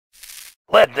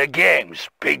Let the games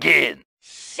begin.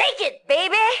 Shake it,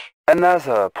 baby!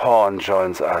 Another pawn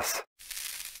joins us.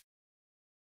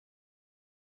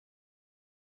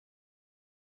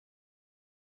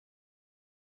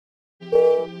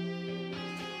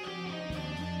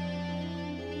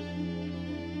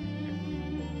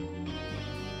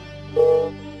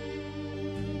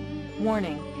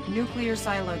 Warning, nuclear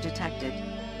silo detected.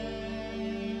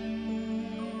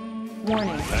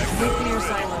 Warning, nuclear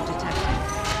silo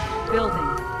detected. Building.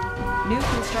 New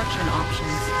construction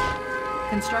options.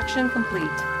 Construction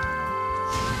complete.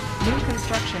 New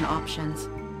construction options.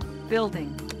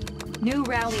 Building. New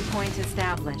rally point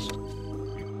established.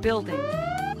 Building.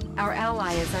 Our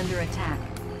ally is under attack.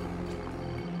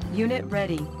 Unit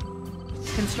ready.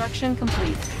 Construction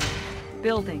complete.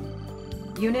 Building.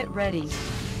 Unit ready.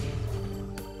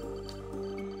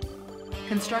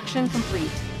 Construction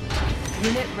complete.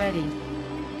 Unit ready.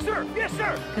 Sir, yes,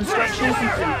 sir. Construction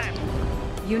Yes, sir.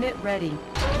 complete. Unit ready.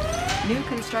 New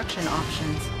construction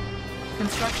options.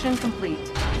 Construction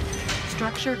complete.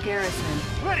 Structure garrison.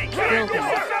 Ready, Building.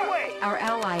 yes, sir. Our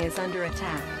ally is under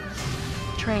attack.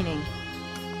 Training.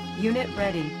 Unit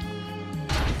ready.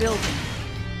 Building.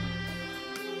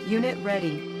 Unit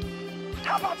ready.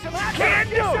 How about some action? Can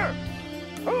do. Yes, sir.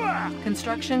 Hooah!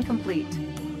 Construction complete.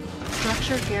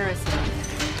 Structure garrison.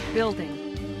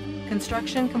 Building.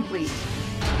 Construction complete.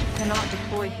 Cannot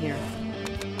deploy here.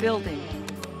 Building.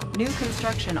 New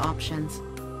construction options.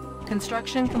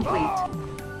 Construction complete.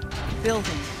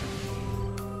 Building.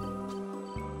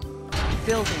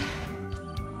 Building.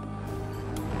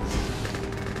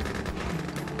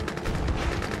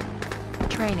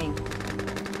 Training.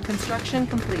 Construction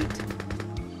complete.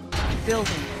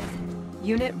 Building.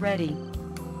 Unit ready.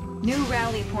 New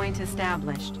rally point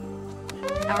established.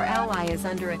 Our ally is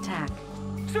under attack.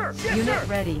 Sir, yes, Unit sir.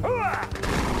 ready.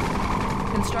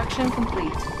 Hooah! Construction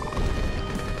complete.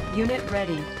 Unit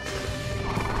ready.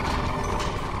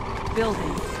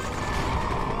 Building.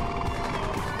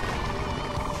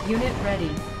 Unit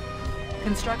ready.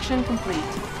 Construction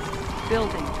complete.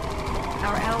 Building.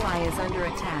 Our ally is under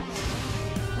attack.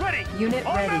 Ready. Unit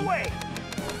On ready. my way.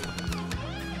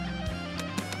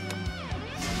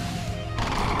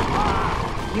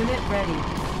 Unit ready.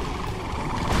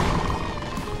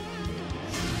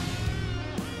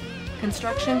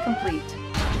 Construction complete.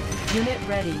 Unit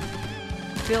ready.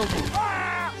 Building.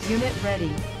 Unit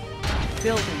ready.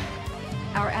 Building.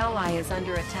 Our ally is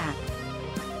under attack.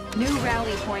 New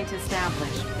rally point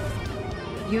established.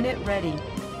 Unit ready.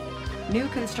 New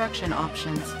construction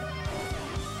options.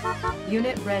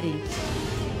 Unit ready.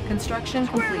 Construction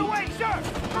Squared complete. away,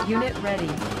 sir. Unit ready.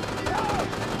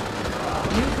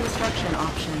 New construction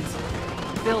options.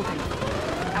 Building.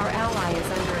 Our ally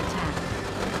is under attack.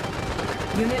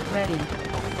 Unit ready.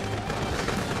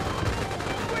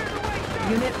 Squared away,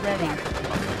 sir. Unit ready.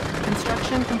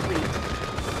 Construction complete.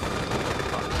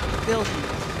 Building.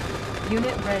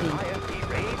 Unit ready. IMP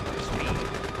ready for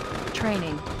speed.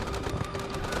 Training.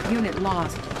 Unit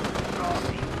lost.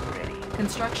 Ready.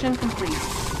 Construction complete.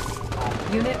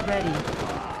 Unit ready.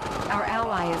 Our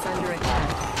ally is under attack.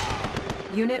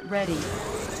 Unit ready.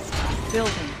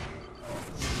 Building.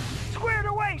 Squared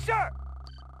away, sir.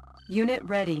 Unit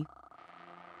ready.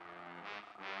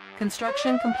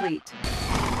 Construction complete.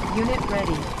 Unit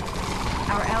ready.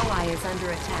 Our ally is under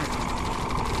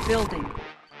attack. Building.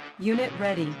 Unit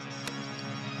ready.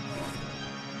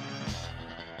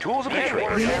 Tools of the trade.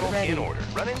 Unit Channels ready. in order.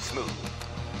 Running smooth.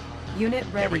 Unit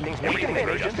ready. Everything's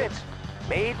made,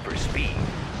 made for speed.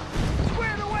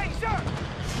 Squared away, sir.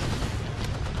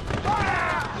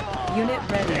 Unit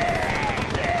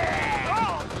ready.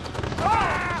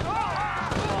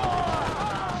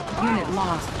 Unit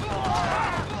lost.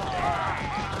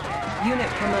 Unit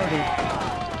promoted.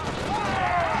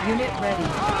 Unit ready.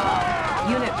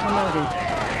 Unit promoted.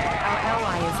 Our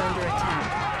ally is under attack.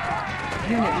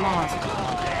 Unit lost.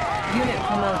 Unit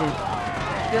promoted.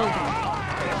 Building.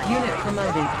 Unit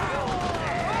promoted.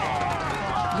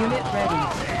 Unit ready.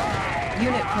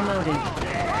 Unit promoted.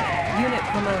 Unit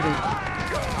promoted.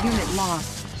 Unit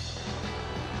lost.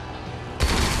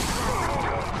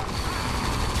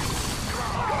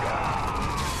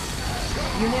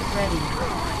 Unit ready.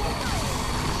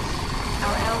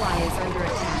 Our ally is under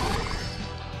attack.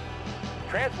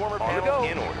 Transformer panel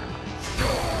in order.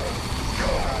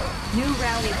 New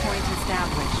rally point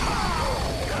established.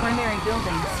 Primary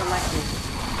building selected.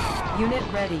 Unit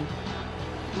ready.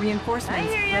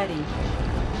 Reinforcements ready.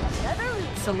 Another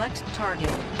lead. Select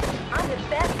target. I'm the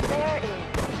best there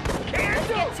is. Let's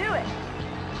get to it.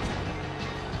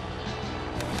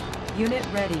 Unit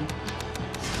ready.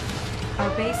 Our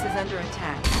base is under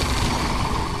attack.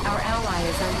 Our ally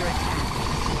is under attack.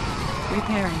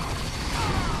 Repairing.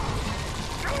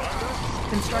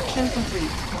 Construction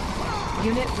complete.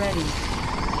 Unit ready.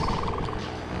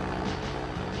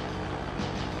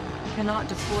 Cannot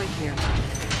deploy here.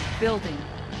 Building.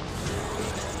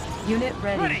 Unit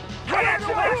ready.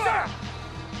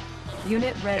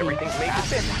 Unit ready. Everything's made to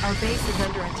fit. Our base is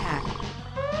under attack.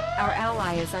 Our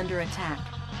ally is under attack.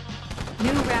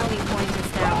 New rally point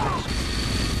established.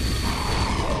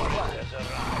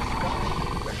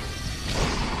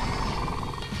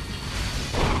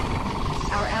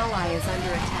 Our ally is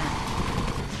under attack.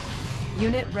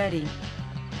 Unit ready.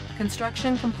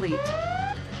 Construction complete.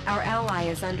 Our ally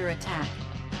is under attack.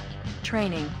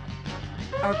 Training.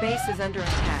 Our base is under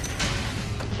attack.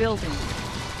 Building.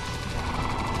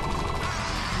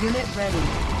 Unit ready.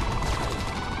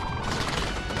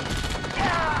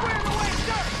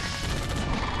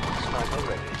 Sniper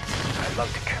ready. I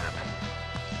love to camp.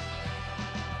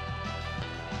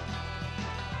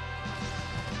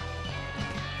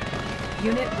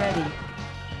 Unit ready.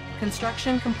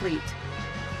 Construction complete.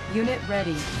 Unit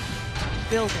ready.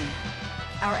 Building.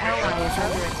 Our ally is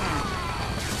under attack.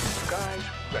 Guys,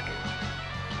 ready.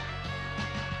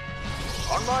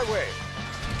 On my way.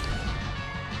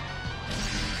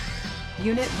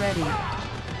 Unit ready.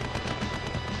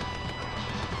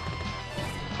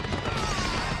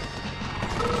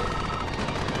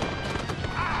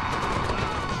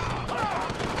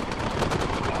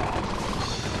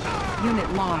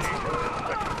 Unit lost.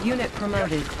 Unit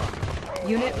promoted.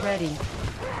 Unit ready.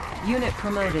 Unit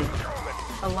promoted.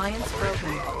 Alliance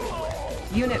broken.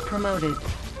 Unit promoted.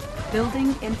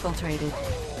 Building infiltrated.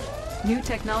 New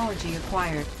technology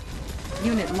acquired.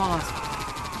 Unit lost.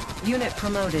 Unit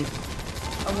promoted.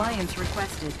 Alliance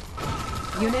requested.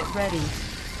 Unit ready.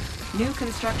 New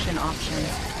construction options.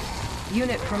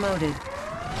 Unit promoted.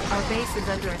 Our base is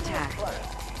under attack.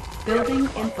 Building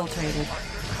infiltrated.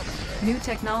 New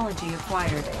technology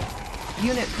acquired.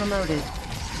 Unit promoted.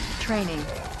 Training.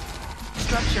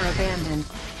 Structure abandoned.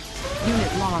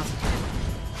 Unit lost.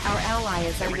 Our ally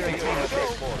is under attack.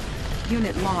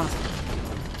 Unit lost.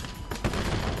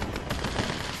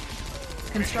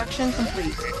 Construction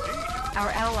complete. Our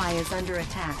ally is under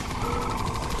attack.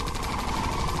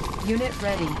 Unit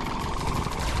ready.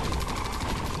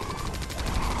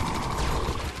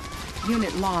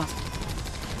 Unit lost.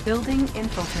 Building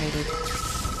infiltrated.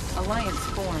 Alliance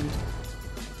formed.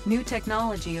 New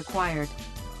technology acquired.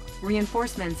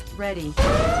 Reinforcements ready.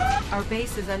 Our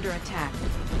base is under attack.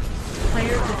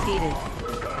 Player defeated.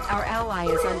 Our ally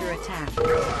is under attack.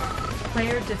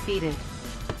 Player defeated.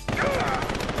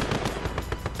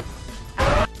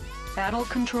 Battle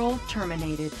control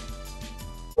terminated.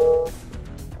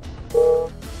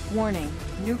 Warning,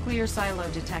 nuclear silo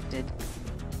detected.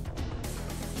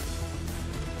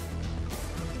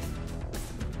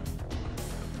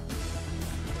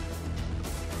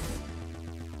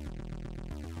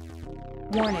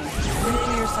 Warning,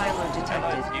 nuclear silo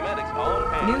detected.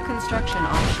 New construction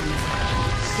options.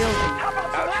 Building.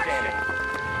 Outstanding.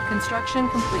 Construction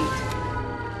complete.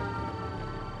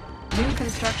 New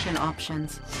construction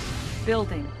options.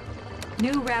 Building.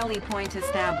 New rally point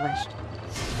established.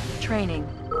 Training.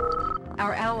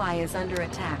 Our ally is under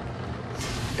attack.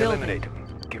 Building. Eliminate him.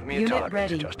 Give me a Unit target.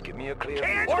 ready. Just give me a clear.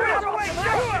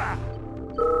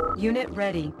 Unit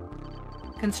ready.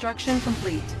 Construction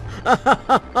complete.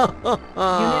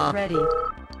 Unit ready.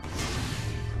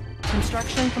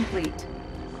 Construction complete.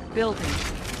 Building.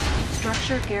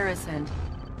 Structure garrisoned.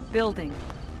 Building.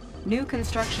 New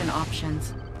construction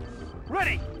options.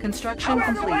 Ready. Construction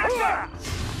complete.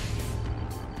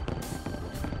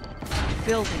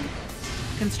 Building.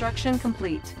 Construction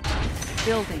complete.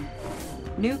 Building.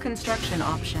 New construction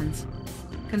options.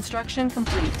 Construction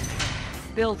complete.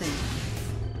 Building.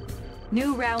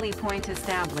 New rally point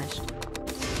established.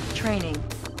 Training.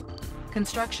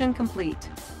 Construction complete.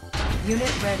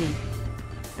 Unit ready.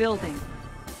 Building.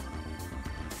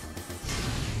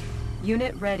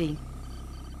 Unit ready.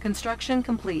 Construction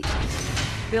complete.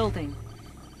 Building.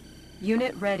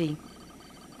 Unit ready.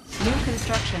 New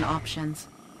construction options.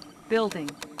 Building.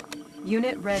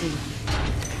 Unit ready.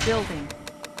 Building.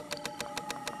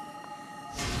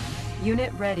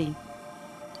 Unit ready.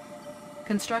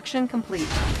 Construction complete.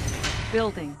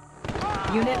 Building.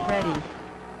 Unit ready.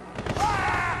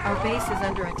 Our base is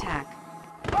under attack.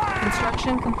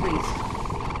 Construction complete.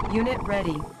 Unit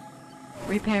ready.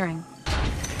 Repairing.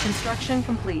 Construction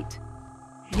complete.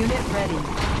 Unit ready.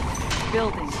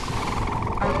 Building.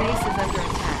 Our base is under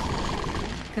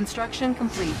attack. Construction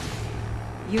complete.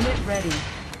 Unit ready.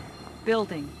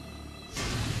 Building.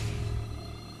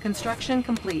 Construction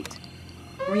complete.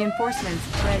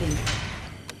 Reinforcements ready.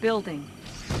 Building.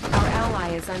 Our ally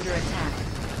is under attack.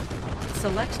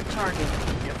 Select target.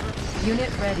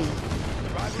 Unit ready.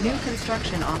 New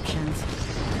construction options.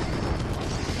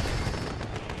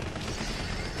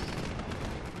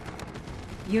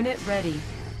 Unit ready.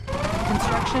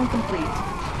 Construction complete.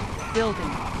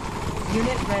 Building.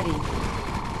 Unit ready.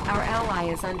 Our ally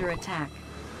is under attack.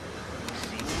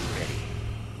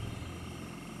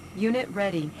 Unit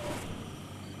ready.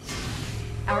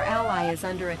 Our ally is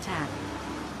under attack.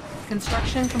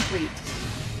 Construction complete.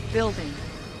 Building.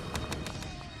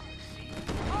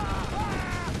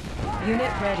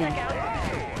 Unit ready.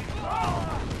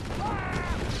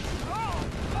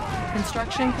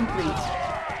 Construction complete.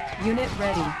 Unit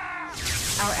ready.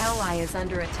 Our ally is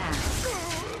under attack.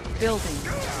 Building.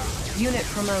 Unit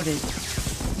promoted.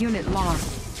 Unit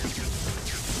lost.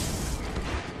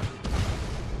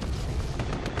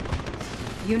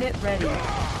 Unit ready.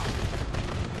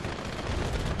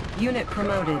 Unit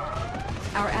promoted.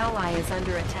 Our ally is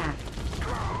under attack.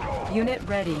 Unit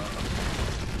ready.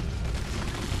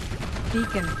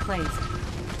 Beacon placed.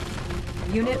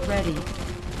 Unit ready.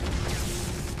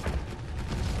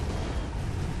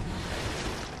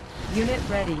 Unit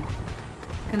ready.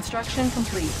 Construction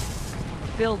complete.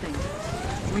 Building.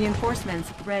 Reinforcements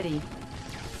ready.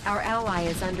 Our ally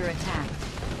is under attack.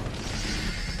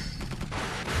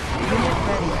 Unit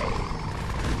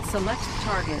ready. Select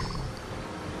target.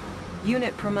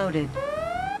 Unit promoted.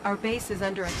 Our base is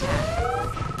under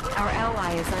attack. Our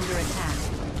ally is under attack.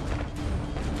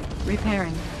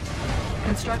 Repairing.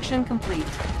 Construction complete.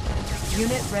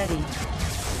 Unit ready.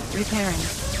 Repairing.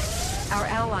 Our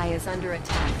ally is under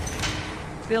attack.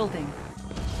 Building.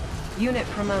 Unit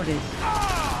promoted.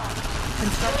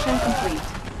 Construction complete.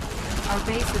 Our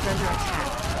base is under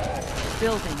attack.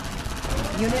 Building.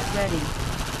 Unit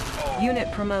ready.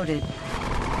 Unit promoted.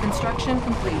 Construction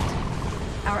complete.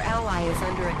 Our ally is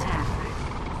under attack.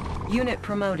 Unit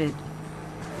promoted.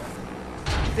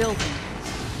 Building.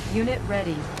 Unit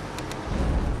ready.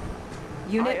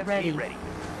 Unit ready.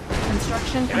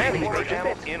 Construction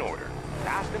complete. In order.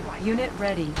 Fast and light. Unit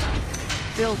ready.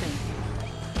 Building.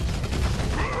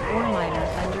 Ore miner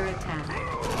under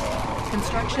attack.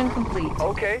 Construction complete.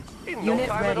 Okay. In no Unit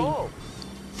time ready. at all.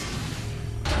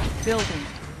 Building.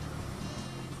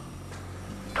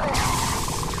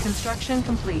 Construction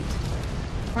complete.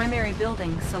 Primary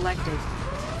building selected.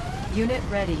 Unit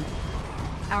ready.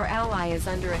 Our ally is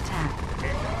under attack.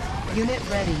 Unit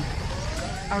ready.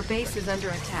 Our base is under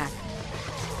attack.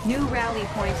 New rally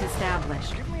point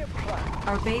established.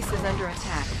 Our base is under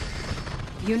attack.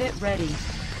 Unit ready.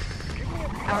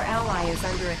 Our ally is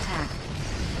under attack.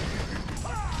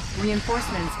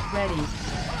 Reinforcements ready.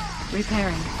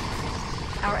 Repairing.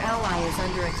 Our ally is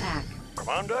under attack.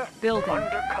 Commander, Building.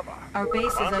 undercover. Our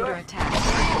base is under attack.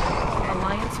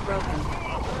 Alliance broken.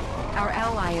 Our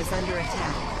ally is under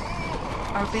attack.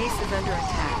 Our base is under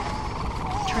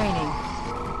attack.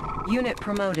 Training. Unit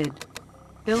promoted.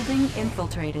 Building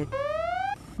infiltrated.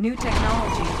 New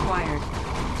technology acquired.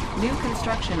 New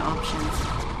construction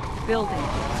options. Building.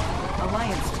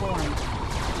 Alliance formed.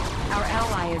 Our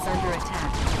ally is under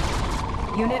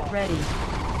attack. Unit ready.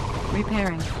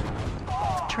 Repairing.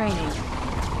 Training.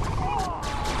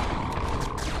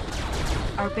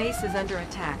 Our base is under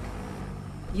attack.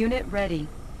 Unit ready.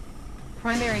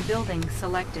 Primary building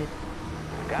selected.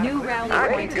 New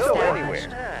rally point established.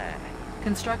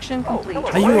 Construction complete.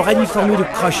 Are you already for me to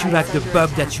crush you like the bug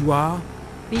that you are?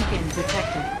 Beacon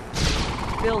detected.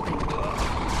 Building.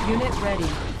 Unit ready.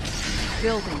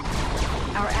 Building.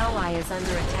 Our ally is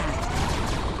under attack.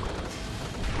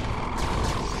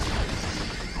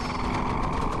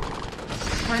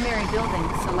 Primary building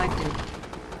selected.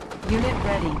 Unit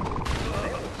ready.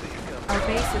 Our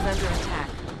base is under attack.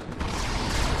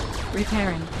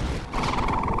 Repairing.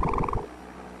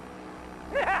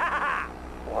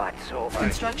 What's over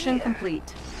Construction here?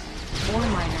 complete. Ore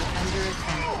miner under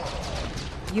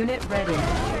attack. Unit ready.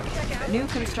 New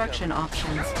construction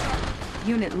options.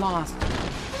 Unit lost.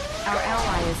 Our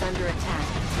ally is under attack.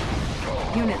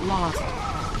 Unit lost.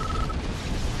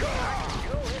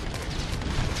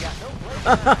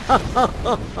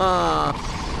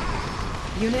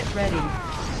 Unit ready.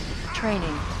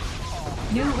 Training.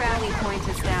 New rally point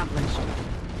established.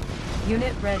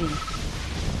 Unit ready.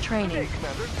 Training.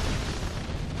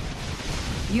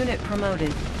 Unit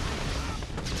promoted.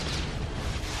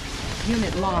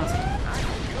 Unit lost.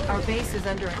 Our base is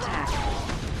under attack.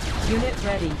 Unit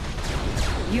ready.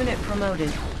 Unit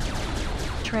promoted.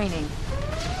 Training.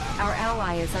 Our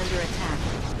ally is under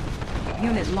attack.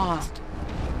 Unit lost.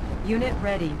 Unit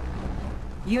ready.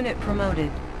 Unit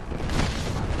promoted.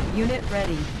 Unit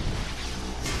ready.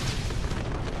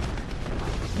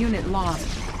 Unit lost.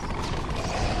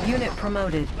 Unit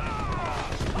promoted.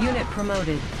 Unit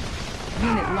promoted.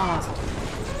 Unit lost.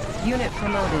 Unit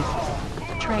promoted.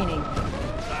 Training.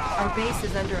 Our base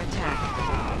is under attack.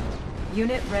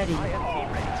 Unit ready.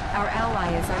 Our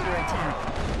ally is under attack.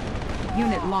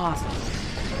 Unit lost.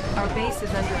 Our base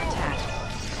is under attack.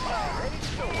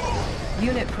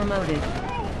 Unit promoted.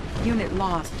 Unit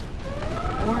lost.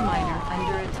 Ore miner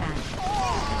under attack.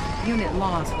 Unit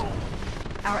lost.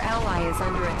 Our ally is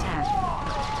under attack.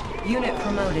 Unit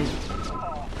promoted.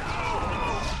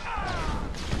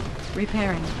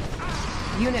 Repairing.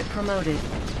 Unit promoted.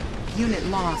 Unit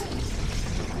lost.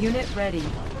 Unit ready.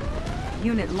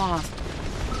 Unit lost.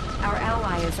 Our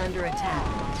ally is under attack.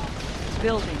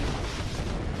 Building.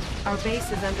 Our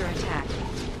base is under attack.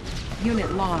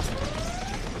 Unit lost.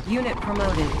 Unit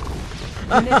promoted.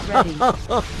 Unit ready.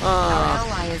 Our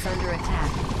ally is under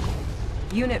attack.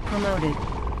 Unit promoted.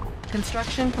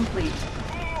 Construction complete.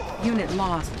 Unit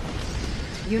lost.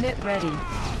 Unit ready.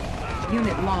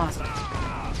 Unit lost.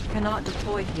 Cannot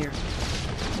deploy here.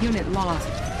 Unit lost.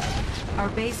 Our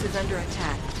base is under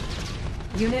attack.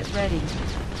 Unit ready.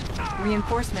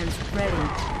 Reinforcements ready.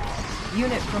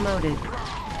 Unit promoted.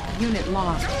 Unit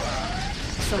lost.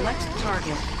 Select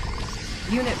target.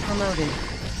 Unit promoted.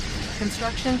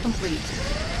 Construction complete.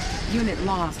 Unit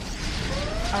lost.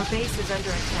 Our base is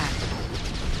under attack.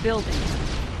 Building.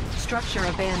 Structure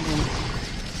abandoned.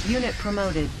 Unit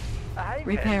promoted.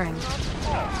 Repairing.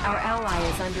 Our ally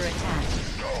is under attack.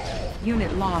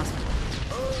 Unit lost.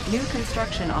 New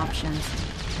construction options.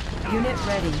 Unit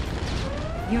ready.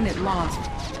 Unit lost.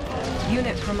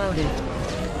 Unit promoted.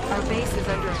 Our base is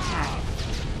under attack.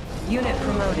 Unit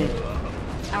promoted.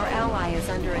 Our ally is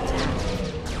under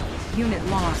attack. Unit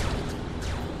lost.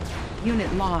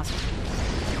 Unit lost.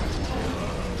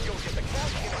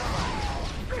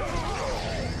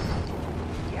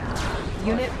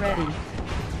 Unit ready.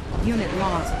 Unit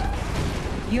lost.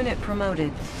 Unit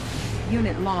promoted.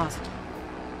 Unit lost.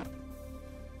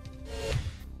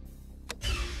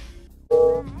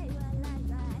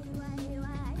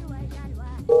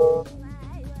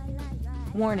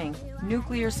 Warning.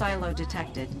 Nuclear silo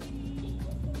detected.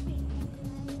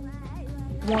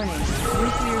 Warning.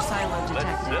 Nuclear silo detected.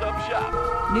 Let's set up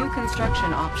shop. New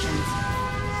construction options.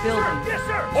 Building. Yes,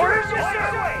 sir. Orders,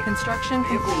 yes, sir. Construction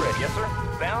Vehicle complete. ready. Yes,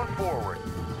 sir. Bound forward.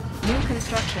 New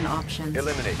construction options.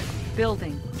 Eliminated.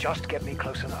 Building. Just get me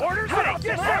close enough. Orders ready.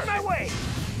 Yes, sir. On my way.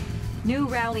 New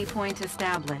rally point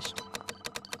established.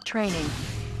 Training.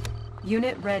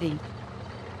 Unit ready.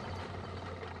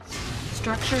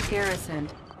 Structure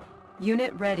garrisoned.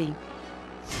 Unit ready.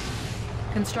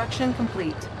 Construction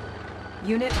complete.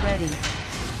 Unit ready.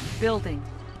 Building.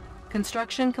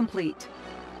 Construction complete.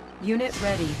 Unit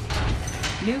ready.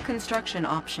 New construction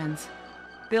options.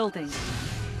 Building.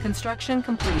 Construction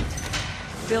complete.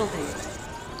 Building.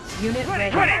 Unit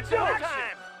ready.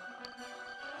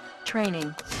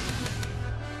 Training.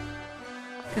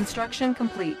 Construction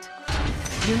complete.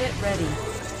 Unit ready.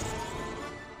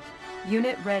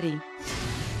 Unit ready.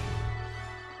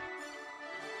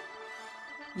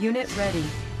 Unit ready.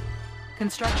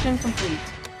 Construction complete.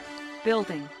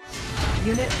 Building.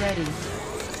 Unit ready.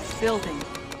 Building.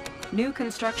 New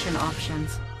construction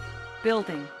options.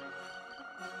 Building.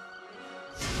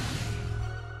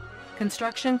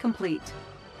 Construction complete.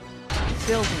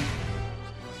 Building.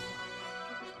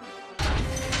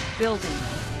 Building.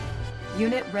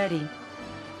 Unit ready.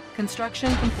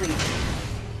 Construction complete.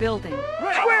 Building.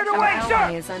 Squared Our away,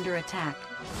 ally sir. is under attack.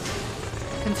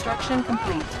 Construction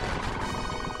complete.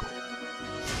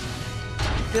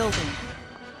 Building.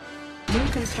 New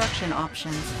construction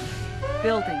options.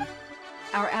 Building.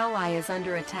 Our ally is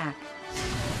under attack.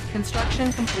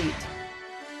 Construction complete.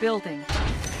 Building.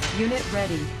 Unit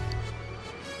ready.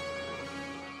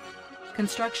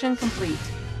 Construction complete.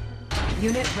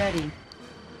 Unit ready.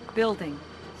 Building.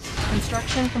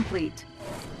 Construction complete.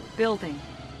 Building.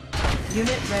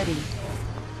 Unit ready.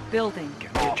 Building.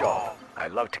 Give me a job. I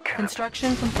love to camp.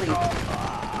 Construction complete.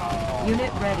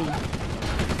 Unit ready.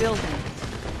 Building.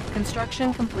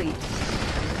 Construction complete.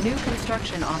 New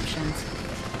construction options.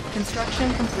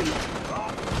 Construction complete.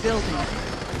 Building.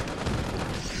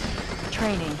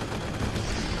 Training.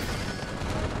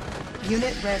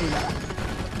 Unit ready.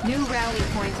 New rally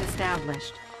point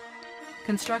established.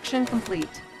 Construction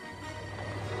complete.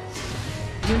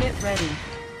 Unit ready.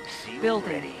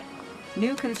 Building. Ready.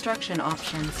 New construction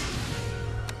options.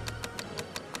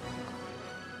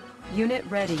 Unit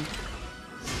ready.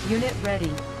 Unit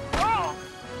ready.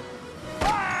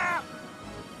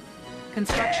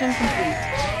 Construction complete.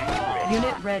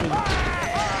 Unit ready.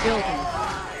 Building.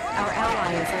 Our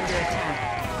ally is under attack.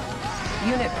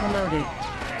 Unit promoted.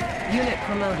 Unit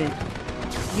promoted.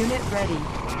 Unit ready.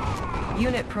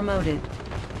 Unit promoted.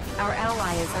 Our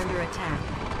ally is under attack.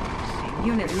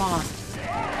 Unit lost.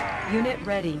 Unit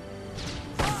ready.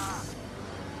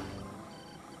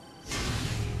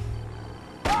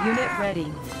 Unit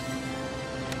ready.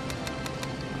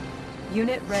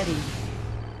 Unit ready.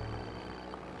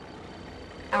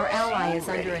 Our ally is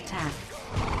under attack.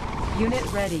 Unit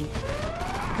ready.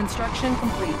 Construction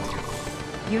complete.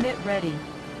 Unit ready.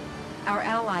 Our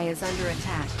ally is under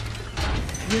attack.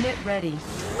 Unit ready.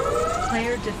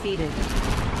 Player defeated.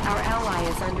 Our ally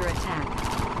is under attack.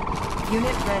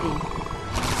 Unit ready.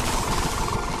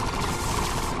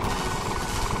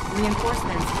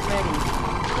 Reinforcements ready.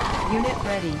 Unit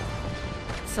ready.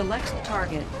 Select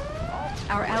target.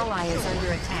 Our ally is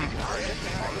under attack.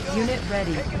 Unit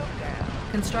ready.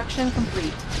 Construction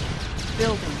complete.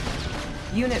 Building.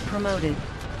 Unit promoted.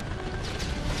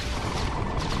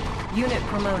 Unit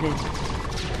promoted.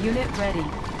 Unit ready.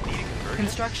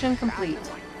 Construction complete.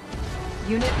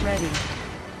 Unit ready.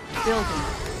 Building.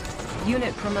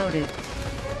 Unit promoted.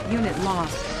 Unit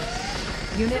lost.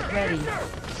 Unit ready.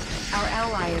 Our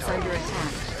ally is under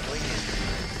attack.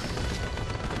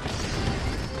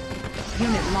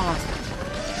 Unit lost.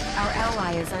 Our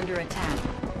ally is under attack.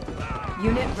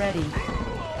 Unit ready.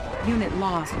 Unit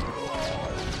lost.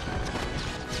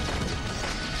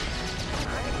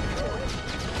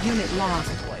 Unit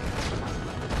lost.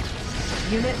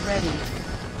 Unit ready.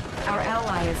 Our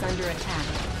ally is under attack.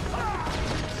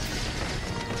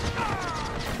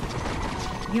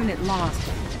 Unit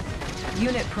lost.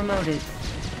 Unit promoted.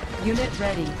 Unit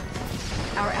ready.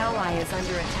 Our ally is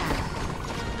under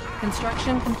attack.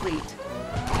 Construction complete.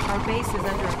 Our base is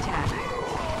under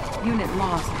attack. Unit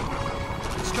lost.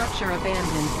 Structure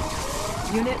abandoned.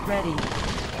 Unit ready.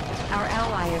 Our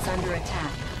ally is under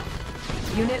attack.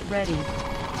 Unit ready.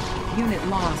 Unit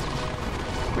lost.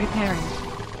 Repairing.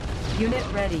 Unit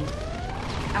ready.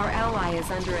 Our ally is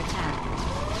under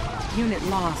attack. Unit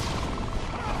lost.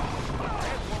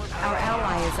 Our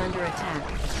ally is under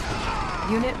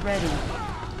attack. Unit ready.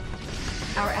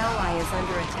 Our ally is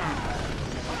under attack.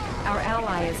 Our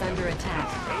ally is under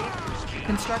attack.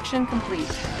 Construction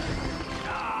complete.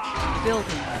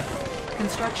 Building.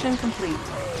 Construction complete.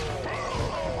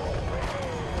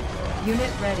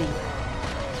 Unit ready.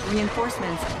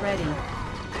 Reinforcements ready.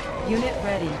 Unit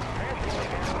ready.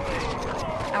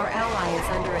 Our ally is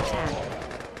under attack.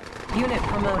 Unit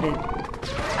promoted.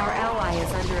 Our ally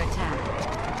is under attack.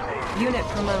 Unit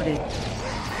promoted.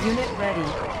 Unit ready.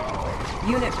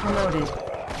 Unit promoted.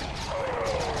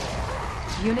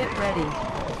 Unit ready.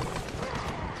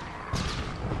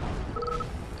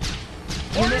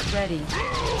 Unit ready.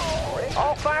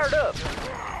 All fired up.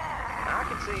 I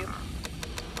can see him.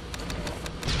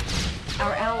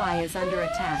 Our ally is under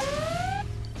attack.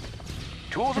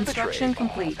 Tools of the Construction trade.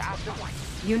 complete.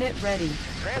 Unit ready.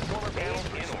 Transformer down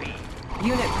in speed.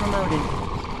 Unit promoted.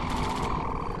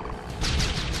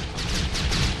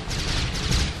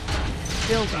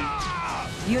 Building.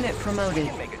 Unit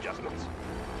promoted. Make adjustments.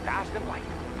 Fast and light.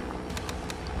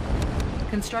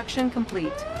 Construction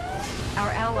complete. Our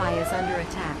ally is under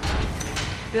attack.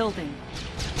 Building.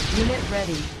 Unit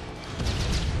ready.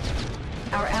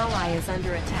 Our ally is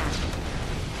under attack.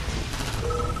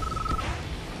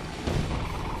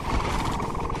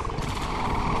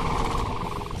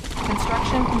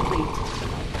 Construction complete.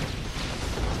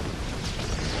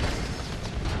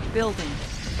 Building.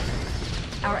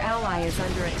 Our ally is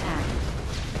under attack.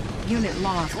 Unit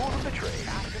lost. Tools of the trade.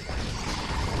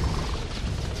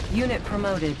 Unit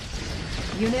promoted.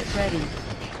 Unit ready.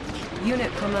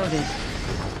 Unit promoted.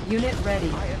 Unit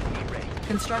ready.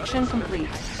 Construction complete.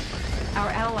 Our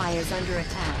ally is under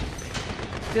attack.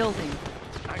 Building.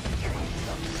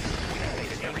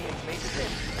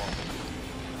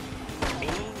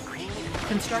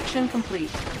 Construction complete.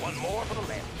 One more for the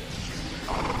land.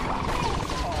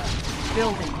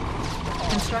 Building.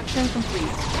 Construction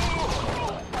complete.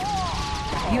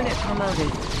 Unit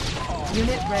promoted.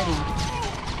 Unit ready.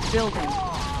 Building.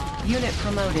 Unit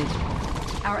promoted.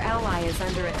 Our ally is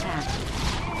under attack.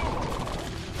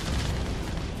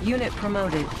 Unit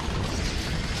promoted.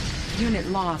 Unit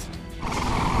lost.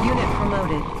 Unit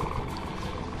promoted.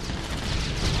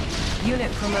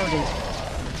 Unit promoted.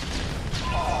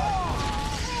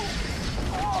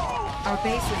 Our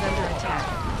base is under attack.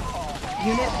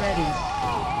 Unit ready.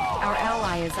 Our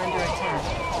ally is under attack.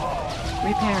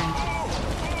 Repairing.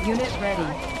 Unit ready.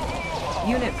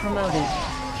 Unit promoted.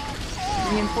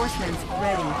 Reinforcements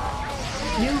ready.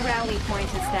 New rally point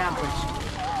established.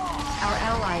 Our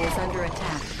ally is under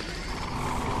attack.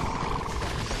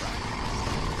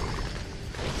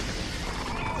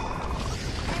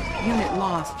 Unit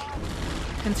lost.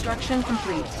 Construction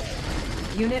complete.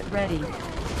 Unit ready.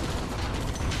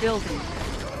 Building.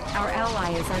 Our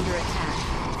ally is under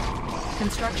attack.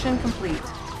 Construction complete.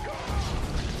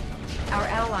 Our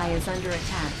ally is under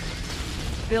attack.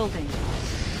 Building.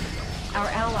 Our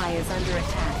ally is under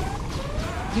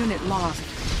attack. Unit lost.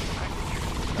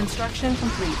 Construction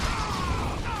complete.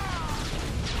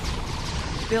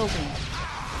 Building.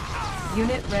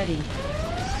 Unit ready.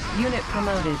 Unit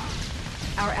promoted.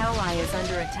 Our ally is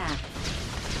under attack.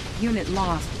 Unit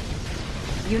lost.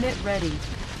 Unit ready.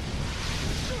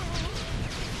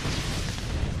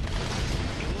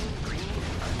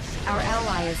 Our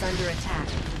ally is under attack.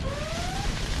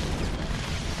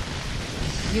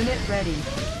 Unit ready.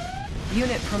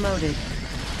 Unit promoted.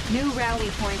 New rally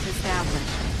point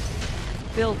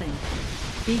established. Building.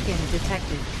 Beacon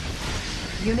detected.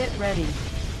 Unit ready.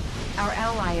 Our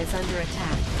ally is under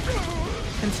attack.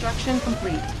 Construction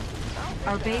complete.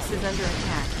 Our base is under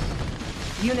attack.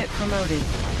 Unit promoted.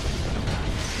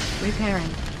 Repairing.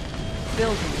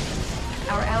 Building.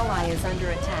 Our ally is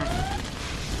under attack.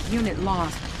 Unit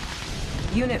lost.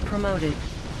 Unit promoted.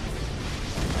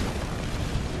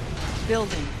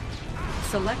 Building.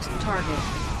 Select target.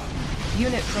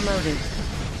 Unit promoted.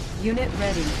 Unit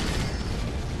ready.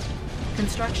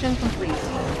 Construction complete.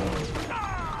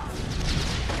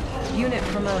 Unit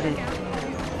promoted.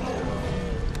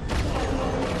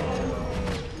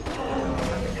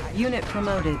 Unit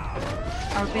promoted.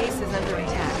 Our base is under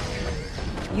attack.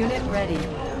 Unit ready.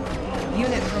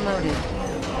 Unit promoted.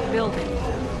 Building.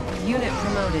 Unit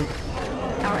promoted.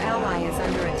 Our ally is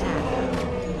under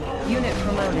attack. Unit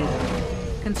promoted.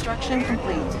 Construction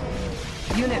complete.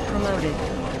 Unit promoted.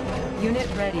 Unit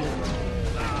ready.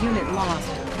 Unit lost.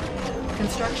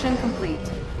 Construction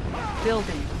complete.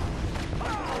 Building.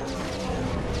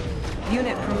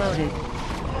 Unit promoted.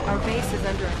 Our base is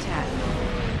under attack.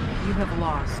 You have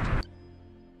lost.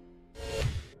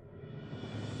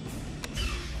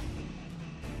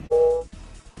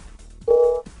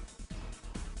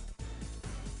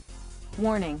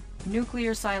 Warning.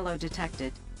 Nuclear silo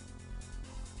detected.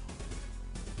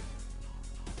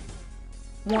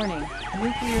 Warning.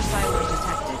 Nuclear silo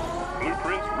detected.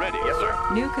 Blueprints ready. Yes,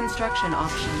 sir. New construction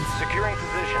options. Securing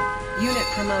position. Unit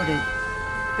promoted.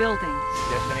 Building.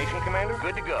 Destination, Commander?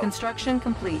 Good to go. Construction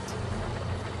complete.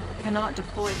 Cannot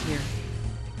deploy here.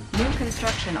 New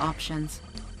construction options.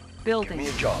 Building. Give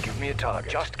me a job. Give me a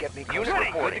target. Just get me close. Unit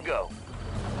reporting. Good to go.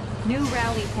 New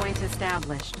rally point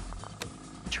established.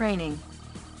 Training.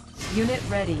 Unit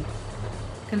ready.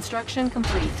 Construction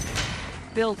complete.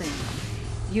 Building.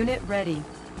 Unit ready.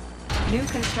 New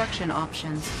construction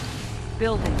options.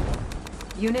 Building.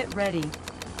 Unit ready.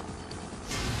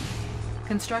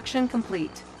 Construction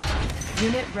complete.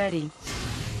 Unit ready.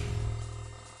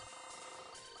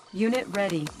 Unit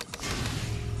ready.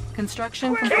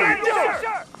 Construction complete.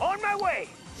 Sir! On my way!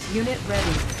 Unit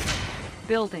ready.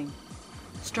 Building.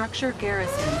 Structure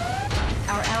garrison.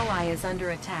 Our ally is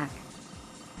under attack.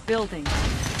 Building.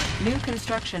 New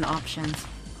construction options.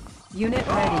 Unit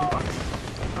ready.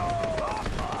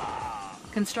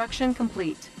 Construction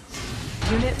complete.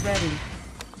 Unit ready.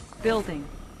 Building.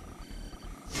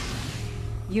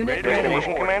 Unit ready.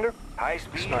 Destination, Commander? High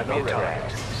speed.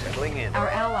 Target. Settling in. Our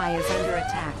ally is under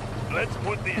attack. Let's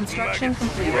put these Construction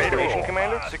complete. Destination,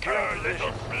 Commander? Securing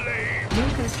position.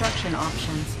 New construction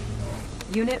options.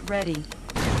 Unit ready.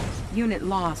 Unit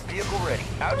lost. Vehicle ready.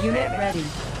 Unit Outstanding. ready.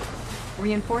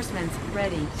 Reinforcements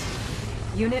ready.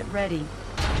 Unit ready.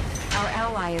 Our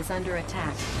ally is under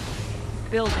attack.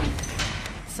 Building.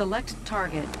 Select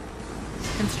target.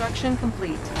 Construction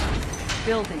complete.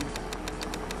 Building.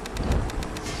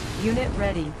 Unit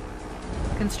ready.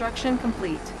 Construction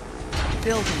complete.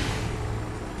 Building.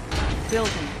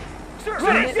 Building. Sir,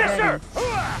 Unit yes, ready.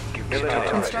 sir! Give me a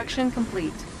target. Construction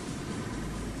complete.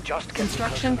 Just get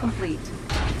Construction complete.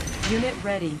 Unit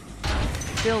ready.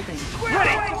 Building.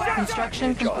 ready.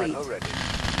 Construction complete. Already.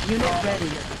 Unit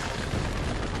ready.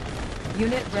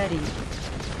 Unit ready.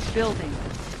 Building.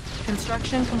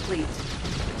 Construction complete.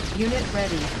 Unit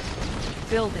ready.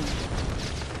 Building.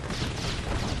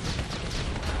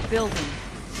 Building.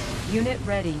 Unit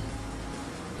ready.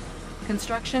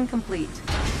 Construction complete.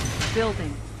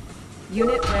 Building.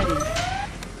 Unit ready.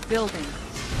 Building.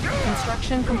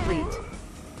 Construction complete.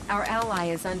 Our ally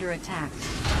is under attack.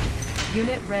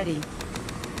 Unit ready.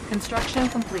 Construction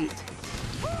complete.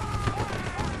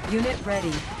 Unit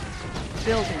ready.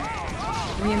 Building.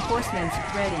 Reinforcements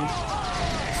ready.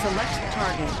 Select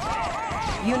target.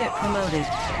 Unit promoted.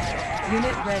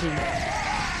 Unit ready.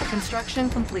 Construction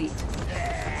complete.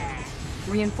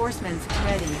 Reinforcements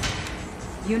ready.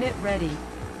 Unit ready.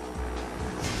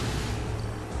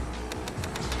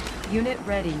 Unit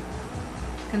ready.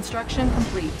 Construction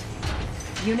complete.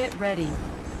 Unit ready.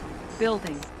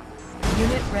 Building.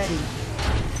 Unit ready.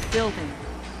 Building.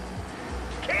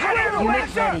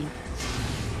 Unit ready.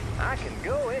 I can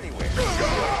go anywhere.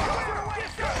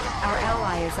 Our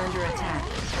ally is under attack.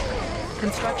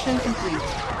 Construction complete.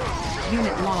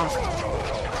 Unit lost.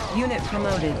 Unit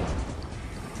promoted.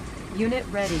 Unit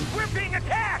ready. We're being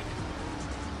attacked!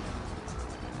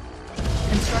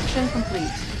 Construction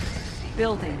complete.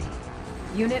 Building.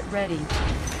 Unit ready.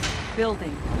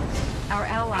 Building. Our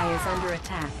ally is under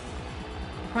attack.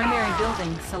 Primary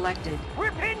building selected.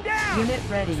 We're pinned down! Unit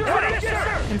ready. Yes,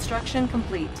 sir! Construction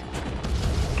complete.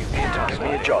 Give me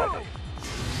a job.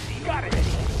 Got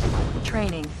it.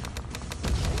 Training.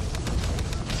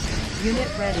 Unit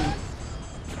ready.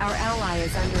 Our ally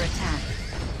is under attack.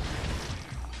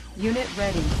 Unit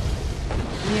ready.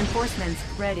 Reinforcements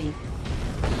ready.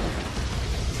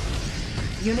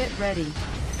 Unit ready.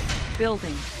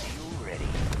 Building. You ready?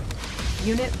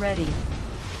 Unit ready.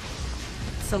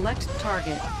 Select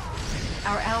target.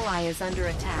 Our ally is under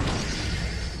attack.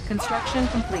 Construction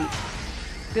complete.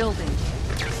 Building.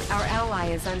 Our ally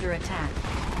is under attack.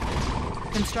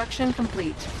 Construction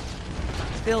complete.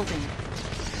 Building.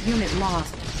 Unit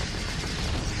lost.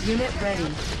 Unit ready.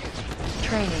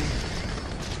 Training.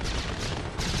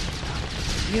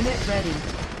 Unit ready.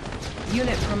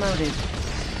 Unit promoted.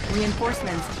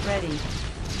 Reinforcements ready.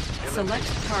 Select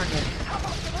target.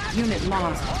 Unit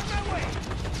lost.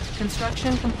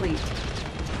 Construction complete.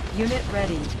 Unit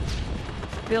ready.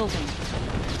 Building.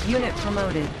 Unit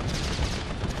promoted.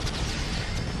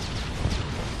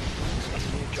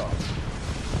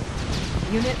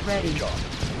 Unit ready.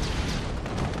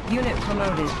 Unit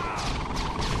promoted.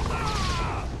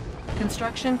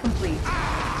 Construction complete.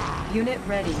 Unit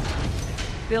ready.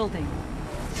 Building.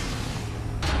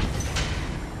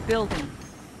 Building.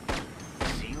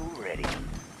 Seal ready.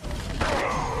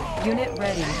 Unit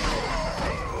ready.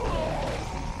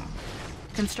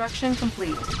 Construction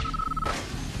complete.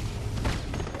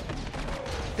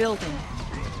 Building.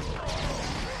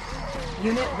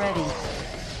 Unit ready.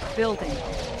 Building.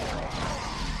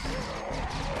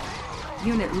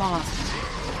 Unit lost.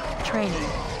 Training.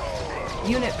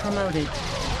 Unit promoted.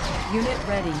 Unit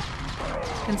ready.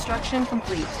 Construction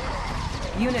complete.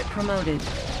 Unit promoted.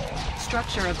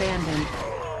 Structure abandoned.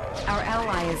 Our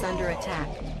ally is under attack.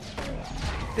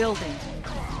 Building.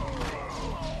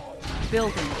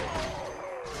 Building.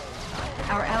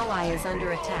 Our ally is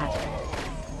under attack.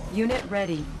 Unit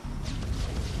ready.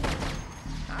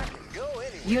 I can go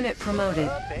anywhere. Unit promoted.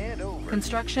 Up and over.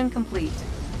 Construction complete.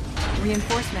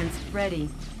 Reinforcements ready.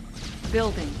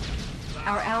 Building.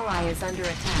 Our ally is under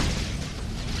attack.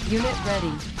 Unit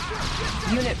ready.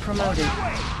 Unit promoted.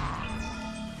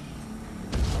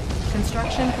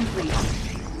 Construction complete.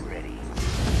 Ready.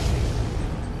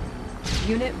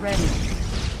 Unit ready.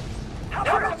 How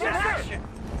about this action?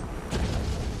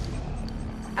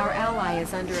 Our ally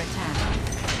is under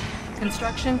attack.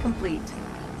 Construction complete.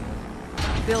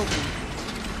 Building.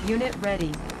 Unit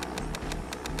ready.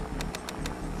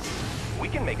 We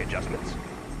can make adjustments.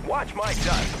 Watch my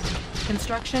gun.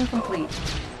 Construction complete.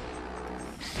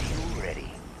 Seal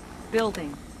ready.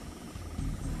 Building.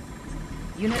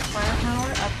 Unit firepower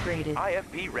upgraded.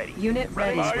 IFB ready. Unit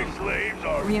ready. My slaves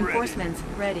are Reinforcements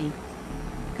ready.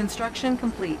 Construction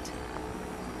complete.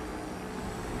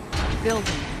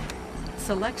 Building.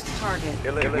 Select target.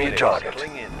 ready. Give me a target.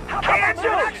 Cancel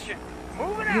action.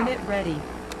 Moving out. Unit ready.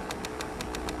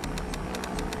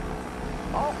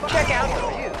 Check out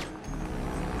the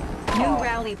view. New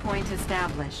rally point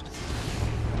established.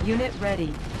 Unit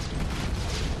ready.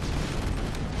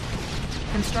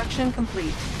 Construction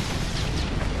complete.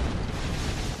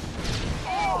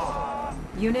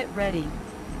 Unit ready.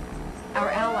 Our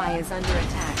ally is under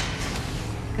attack.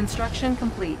 Construction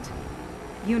complete.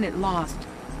 Unit lost.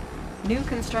 New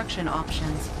construction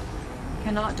options.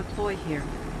 Cannot deploy here.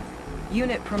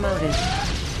 Unit promoted.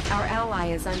 Our ally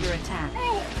is under attack.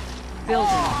 Building.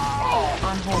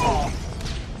 On hold.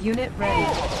 Unit ready.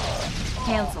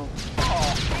 Cancel.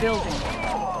 Building.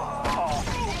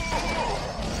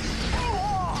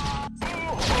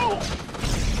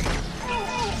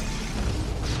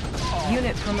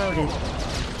 Unit promoted.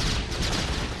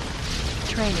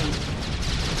 Training.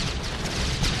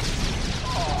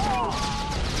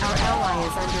 Our ally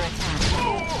is under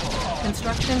attack.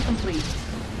 Construction complete.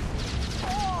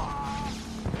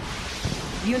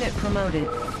 Unit promoted.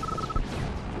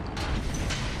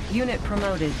 Unit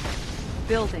promoted.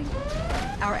 Building.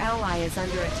 Our ally is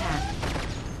under attack.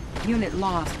 Unit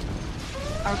lost.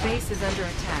 Our base is under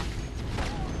attack.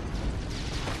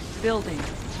 Building.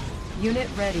 Unit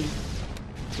ready.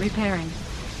 Repairing.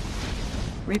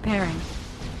 Repairing.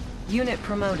 Unit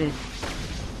promoted.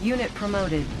 Unit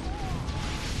promoted.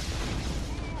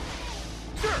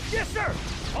 Sir! Yes, sir!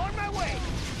 On my way!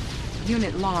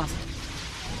 Unit lost.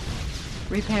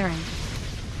 Repairing.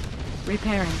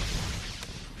 Repairing.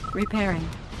 Repairing.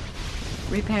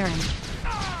 Repairing.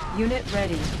 Unit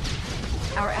ready.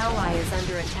 Our ally is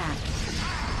under attack.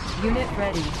 Unit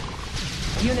ready.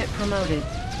 Unit promoted.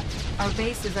 Our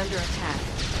base is under attack.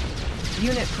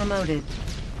 Unit promoted.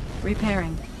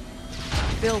 Repairing.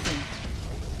 Building.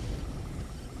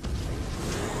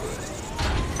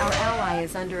 Our ally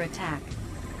is under attack.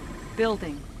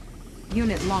 Building.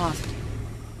 Unit lost.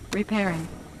 Repairing.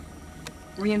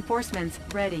 Reinforcements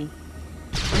ready.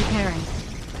 Repairing.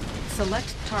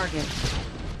 Select target.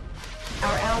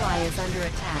 Our ally is under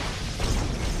attack.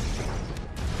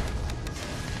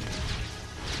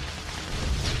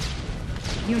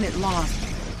 Unit lost.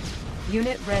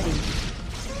 Unit ready.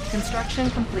 Construction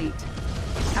complete.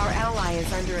 Our ally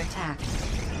is under attack.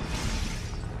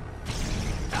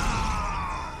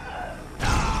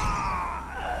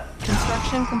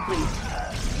 Construction complete.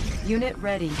 Unit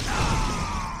ready.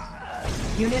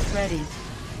 Unit ready.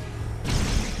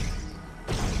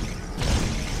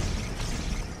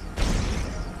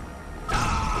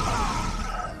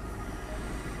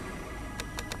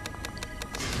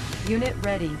 Unit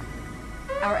ready.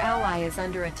 Our ally is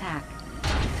under attack.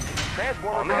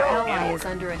 Transformer Our build ally in is order.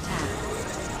 under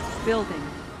attack. Building.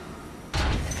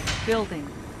 Building.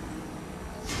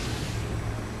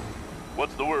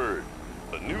 What's the word?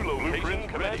 A new location,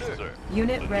 Commander, sir.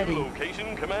 Unit A ready. new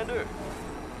location, Commander.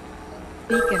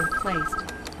 Beacon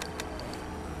placed.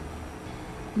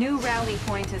 New rally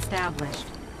point established.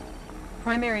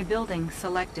 Primary building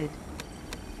selected.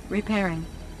 Repairing.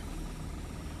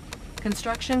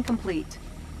 Construction complete.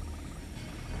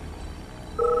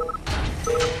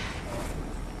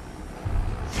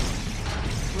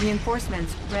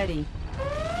 Reinforcements ready.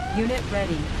 Unit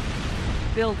ready.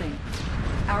 Building.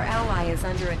 Our ally is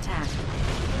under attack.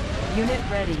 Unit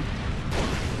ready.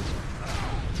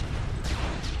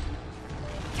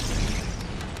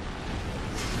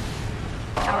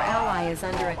 Our ally is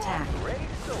under attack. Ready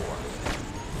to soar.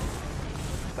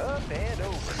 Up and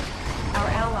over. Our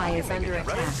ally is under Running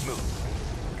attack.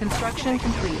 smooth. Construction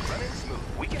complete. Running smooth.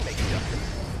 We can make adjustments.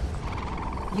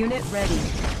 Unit ready.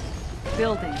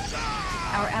 Building.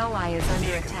 Our ally is under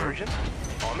Need a attack. conversion?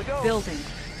 On the go. Building.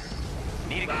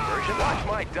 Need a conversion? Watch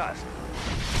my dust.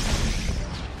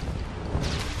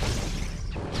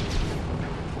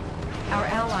 Our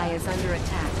ally is under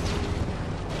attack.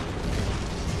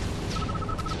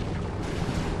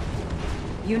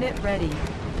 Unit ready.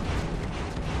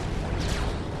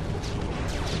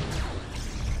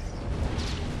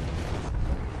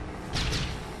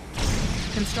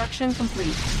 Construction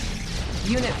complete.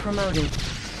 Unit promoted.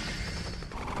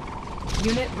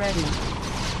 Unit ready.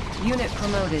 Unit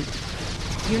promoted.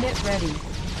 Unit ready.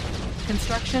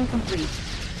 Construction complete.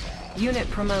 Unit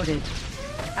promoted.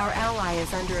 Our ally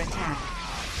is under attack.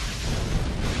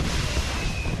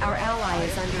 Our ally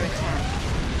is under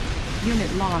attack.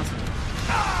 Unit lost.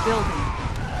 Building.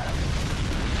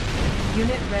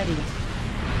 Unit ready.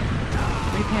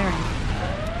 Repairing.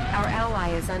 Our ally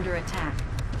is under attack.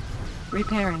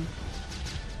 Repairing.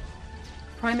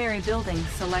 Primary building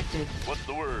selected. What's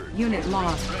the word? Unit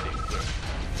lost. Ready,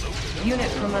 sir.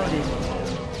 Unit promoted.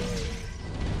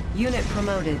 Unit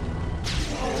promoted.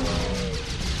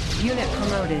 Unit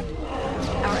promoted.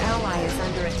 Our ally is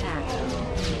under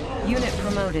attack. Unit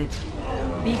promoted.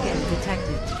 Beacon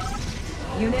detected.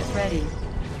 Unit ready.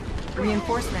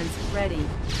 Reinforcements ready.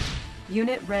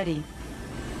 Unit ready.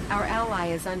 Our ally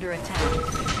is under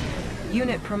attack.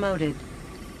 Unit promoted.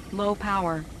 Low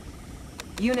power.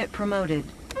 Unit promoted.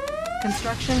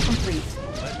 Construction complete.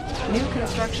 New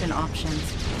construction options.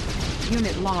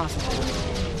 Unit lost.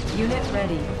 Unit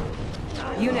ready.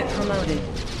 Unit promoted.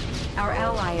 Our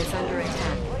ally is under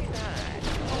attack.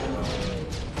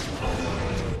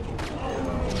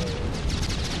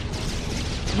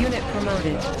 Unit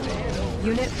promoted.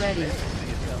 Unit ready.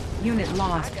 Unit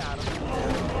lost.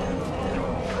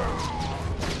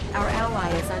 Our ally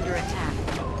is under attack.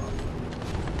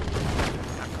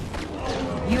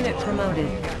 Unit promoted.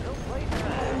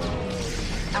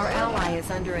 Our ally is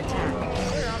under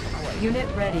attack. Unit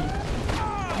ready.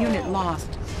 Unit lost.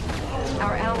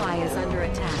 Our ally is under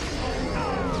attack.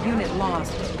 Unit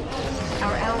lost.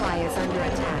 Our ally is under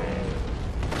attack.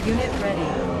 Unit ready.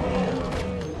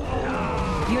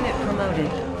 Unit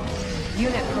promoted.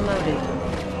 Unit promoted.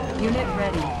 Unit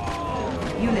ready.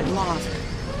 Unit lost.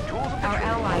 Our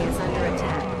ally is under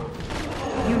attack.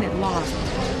 Unit lost.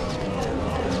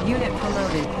 Unit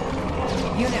promoted.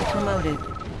 Unit promoted.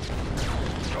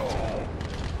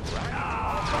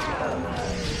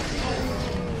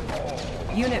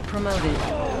 Unit promoted.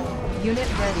 Unit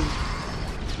ready.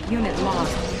 Unit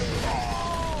lost.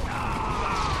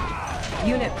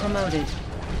 Unit promoted.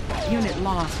 Unit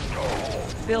lost.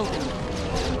 Building.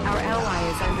 Our ally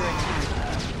is under attack.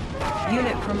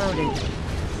 Unit promoted.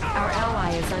 Our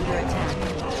ally is under attack.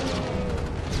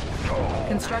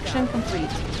 Construction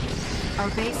complete. Our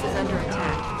base is under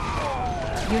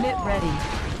attack. Unit ready.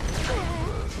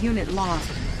 Unit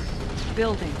lost.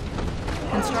 Building.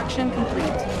 Construction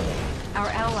complete. Our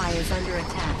ally is under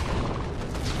attack.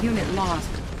 Unit lost.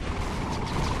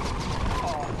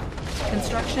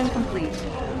 Construction complete.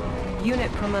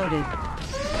 Unit promoted.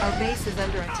 Our base is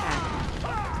under attack.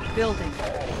 Building.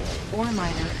 Ore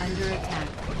miner under attack.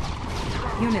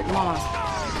 Unit lost.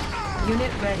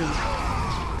 Unit ready.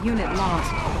 Unit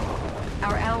lost.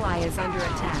 Our ally is under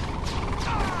attack.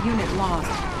 Unit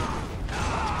lost.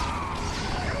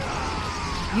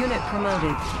 Unit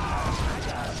promoted.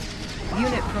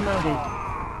 Unit promoted.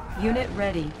 Unit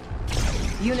ready.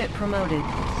 Unit promoted.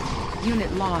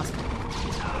 Unit lost.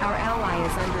 Our ally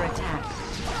is under attack.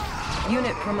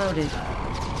 Unit promoted.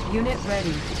 Unit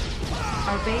ready.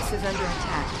 Our base is under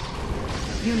attack.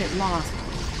 Unit lost.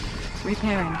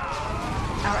 Repairing.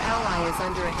 Our ally is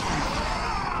under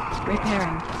attack.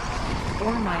 Repairing.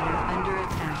 Ore miner under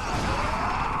attack.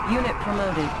 Unit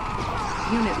promoted.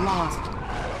 Unit lost.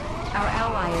 Our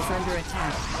ally is under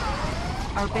attack.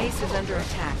 Our base is under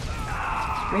attack.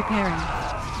 Repairing.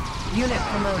 Unit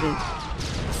promoted.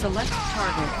 Select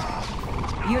target.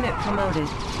 Unit promoted.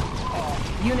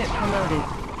 Unit promoted.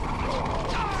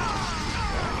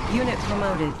 Unit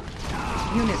promoted.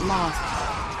 Unit lost.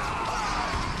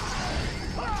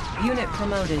 Unit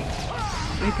promoted.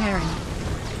 Repairing.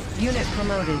 Unit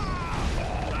promoted.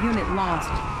 Unit lost.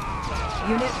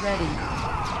 Unit ready.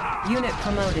 Unit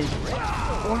promoted.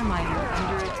 Ore miner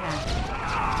under attack.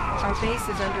 Our base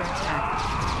is under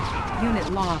attack.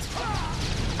 Unit lost.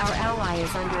 Our ally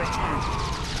is under attack.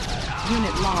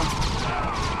 Unit lost.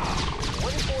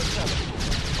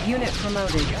 Unit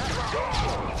promoted.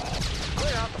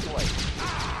 Clear out the place.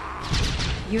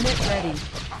 Unit ready.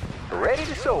 Ready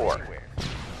to soar.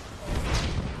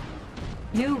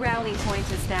 New rally point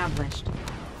established.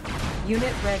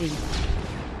 Unit ready.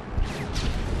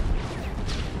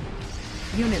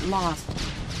 Unit lost.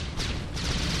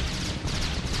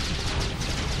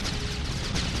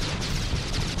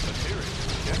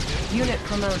 Unit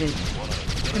promoted.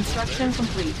 Construction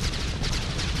complete.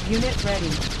 Unit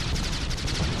ready.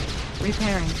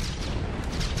 Repairing.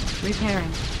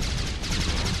 Repairing.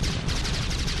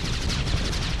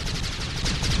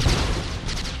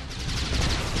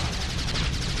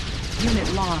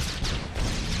 Unit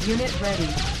lost. Unit ready.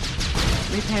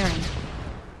 Repairing.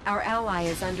 Our ally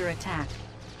is under attack.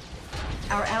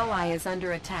 Our ally is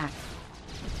under attack.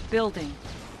 Building.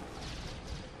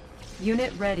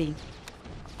 Unit ready.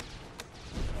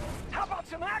 How about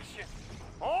some action?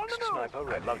 On the move.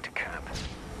 Sniper, I'd love to camp.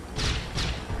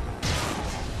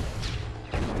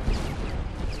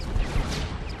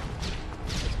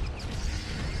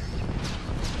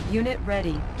 Unit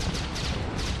ready.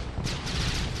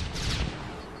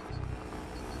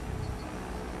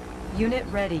 Unit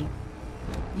ready.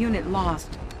 Unit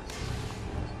lost.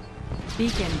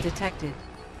 Beacon detected.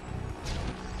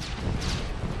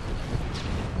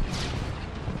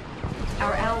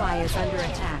 Our ally is under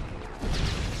attack.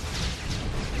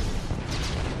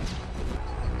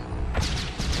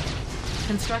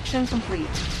 Construction complete.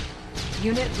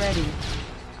 Unit ready.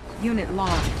 Unit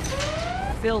lost.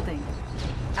 Building.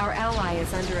 Our ally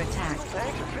is under attack.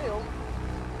 Thanks for Phil.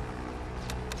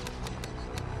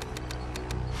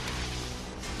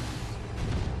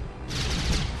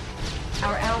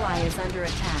 Our ally is under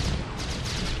attack.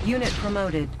 Unit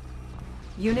promoted.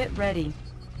 Unit ready.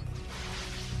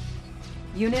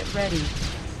 Unit ready.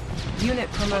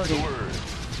 Unit promoted.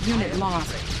 Unit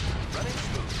lost. Running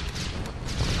smooth.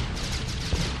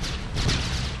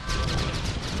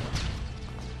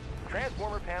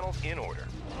 Transformer panels in order.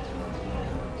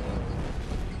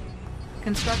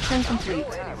 Construction complete.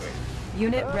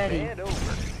 Unit ready. And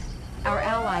over. Our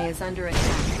ally is under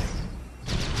attack.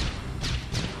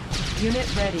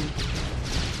 Unit ready.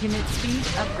 Unit speed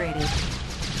upgraded.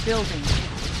 Building.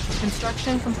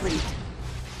 Construction complete.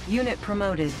 Unit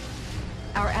promoted.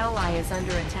 Our ally is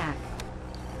under attack.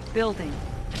 Building.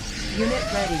 Unit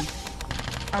ready.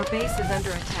 Our base is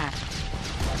under attack.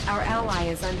 Our ally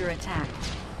is under attack.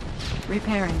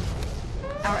 Repairing.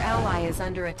 Our ally is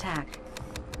under attack.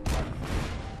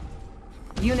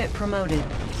 Unit promoted.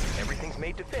 Everything's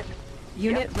made to fit.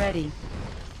 Unit ready.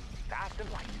 Fast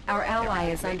and light. Our ally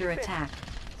is under attack.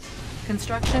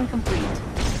 Construction complete.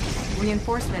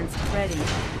 Reinforcements ready.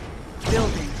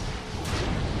 Building.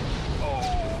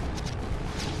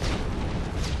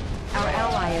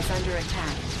 ally is under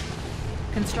attack.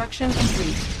 Construction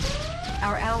complete.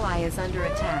 Our ally is under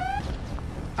attack.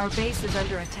 Our base is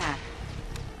under attack.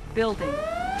 Building.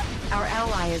 Our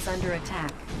ally is under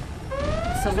attack.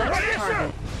 Select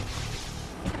target.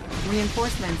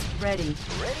 Reinforcements ready.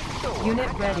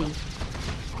 Unit ready.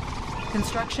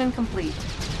 Construction complete.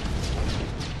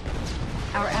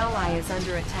 Our ally is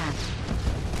under attack.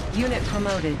 Unit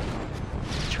promoted.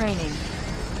 Training.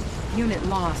 Unit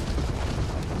lost.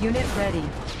 Unit ready.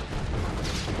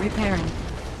 Repairing.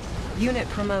 Unit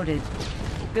promoted.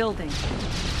 Building.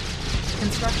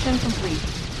 Construction complete.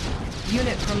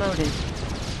 Unit promoted.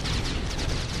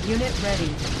 Unit ready.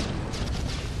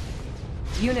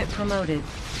 Unit promoted.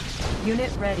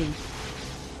 Unit ready.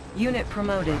 Unit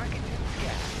promoted.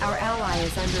 Our ally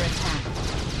is under attack.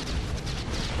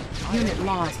 Unit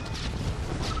lost.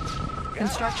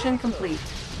 Construction complete.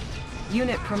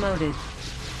 Unit promoted.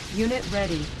 Unit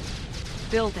ready.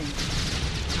 Building.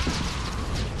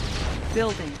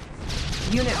 Building.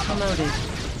 Unit promoted.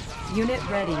 Unit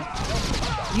ready.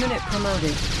 Unit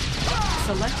promoted.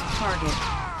 Select target.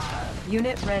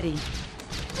 Unit ready.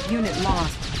 Unit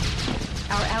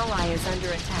lost. Our ally is under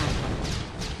attack.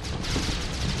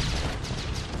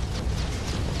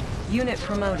 Unit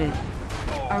promoted.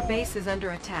 Our base is under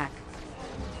attack.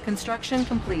 Construction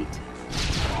complete.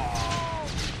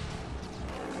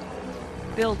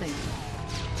 Building.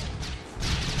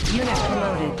 Unit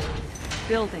promoted.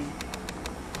 Building.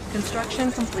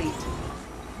 Construction complete.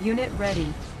 Unit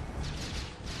ready.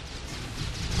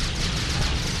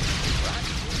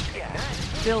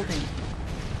 Building.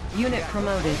 Unit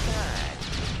promoted.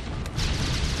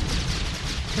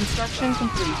 Construction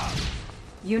complete.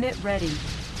 Unit ready.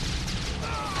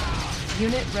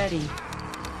 Unit ready.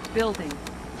 Building.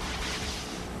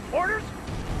 Orders?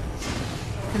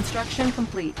 Construction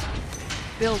complete.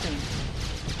 Building.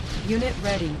 Unit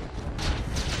ready.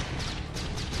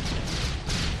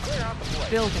 Clear out the place.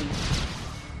 Building.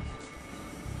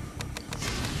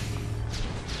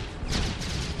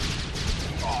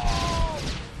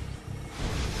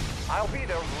 I'll be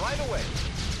there right away.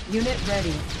 Unit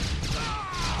ready.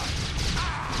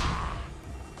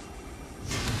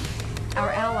 Our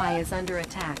ally is under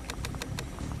attack.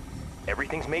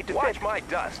 Everything's made to watch my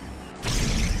dust.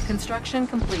 Construction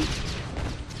complete.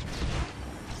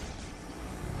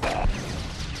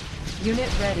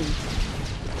 Unit ready.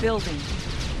 Building.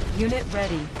 Unit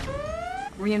ready.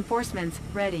 Reinforcements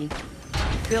ready.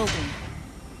 Building.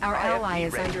 Our ally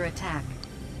is ready. under attack.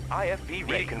 IFB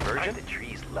ready. Conversion. The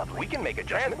tree's lovely. We can make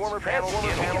adjustments. Transformer panels.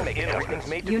 Everything's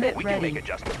made to Unit fit. We can ready. make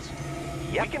adjustments.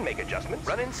 Yep. We can make adjustments.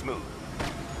 Running smooth.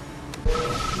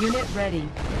 Unit ready.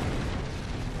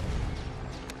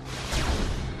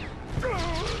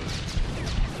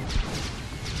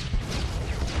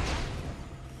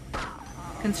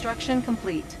 Construction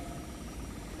complete.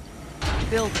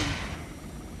 Building.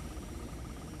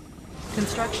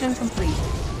 Construction complete.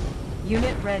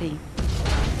 Unit ready.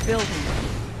 Building.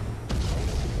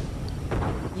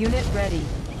 Unit ready.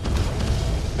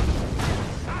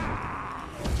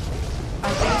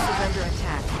 Our base is under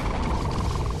attack.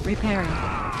 Repairing.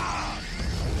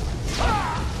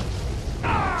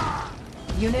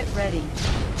 Unit ready.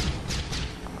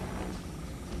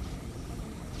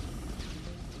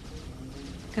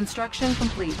 Construction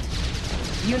complete.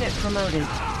 Unit promoted.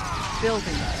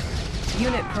 Building.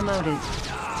 Unit promoted.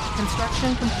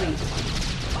 Construction complete.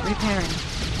 Repairing.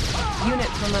 Unit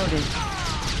promoted.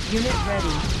 Unit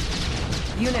ready.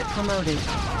 Unit promoted.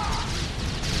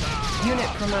 Unit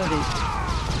promoted.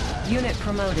 Unit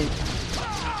promoted.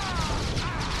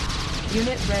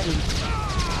 Unit ready.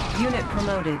 Unit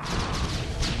promoted.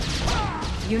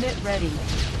 Unit ready.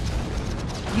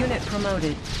 Unit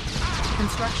promoted.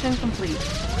 Construction complete.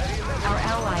 Our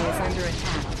ally is under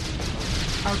attack.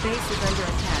 Our base is under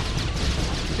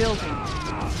attack. Building.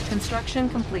 Construction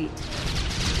complete.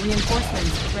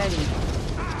 Reinforcements ready.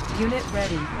 Unit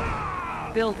ready.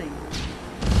 Building.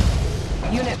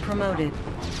 Unit promoted.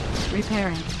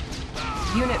 Repairing.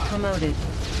 Unit promoted.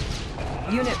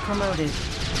 Unit promoted.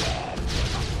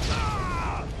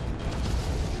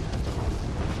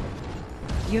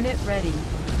 Unit ready.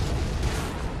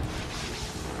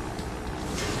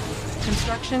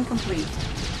 Construction complete.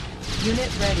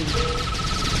 Unit ready.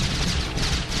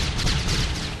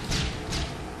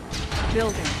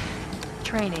 Building.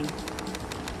 Training.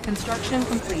 Construction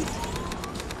complete.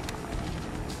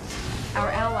 Our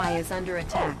ally is under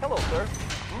attack. Hello, sir.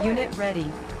 Unit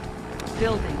ready.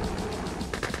 Building.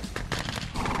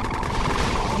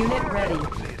 Unit ready.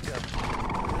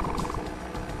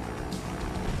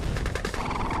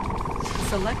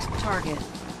 Select target.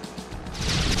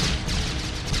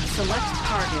 Select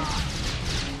target.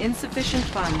 Insufficient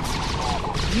funds.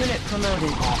 Unit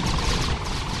promoted.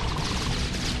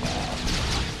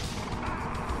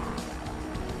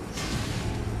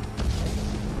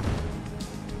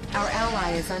 Our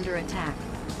ally is under attack.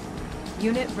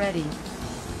 Unit ready.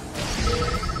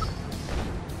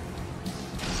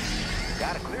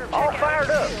 Got a clear All checkout. fired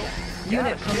up.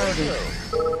 Unit promoted.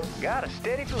 Got a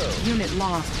steady flow. Unit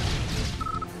lost.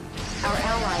 Our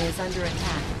ally is under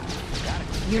attack.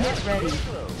 Unit ready.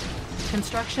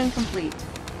 Construction complete.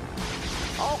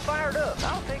 All fired up.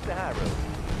 I'll take the high road.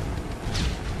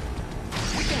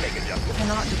 We can make adjustments.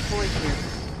 Cannot deploy here.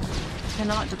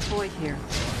 Cannot deploy here.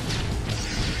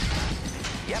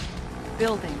 Yep.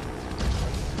 Building.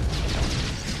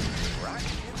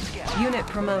 Unit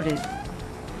promoted.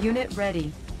 Unit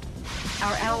ready.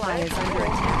 Our ally is under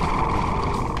attack.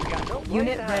 Got no place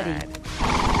Unit to ready. hide.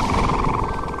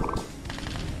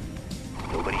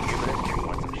 Nobody here but us two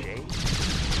wants some shade.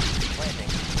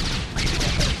 Planting.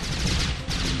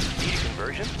 Need a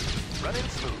conversion? Running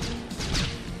smooth.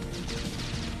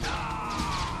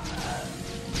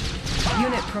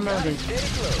 Unit promoted. Steady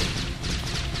flow.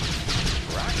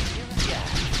 Rocket in the sky.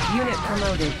 Unit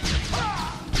promoted.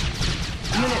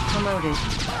 Unit promoted.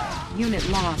 Unit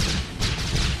lost.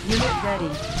 Unit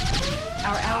ready.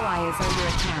 Our ally is under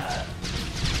attack.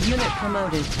 Unit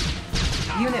promoted.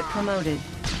 Unit promoted.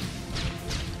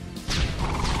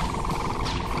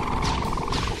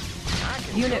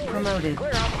 Unit promoted.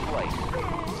 Clear out the place.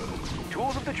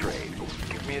 Tools of the trade.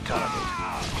 Give me a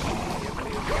target.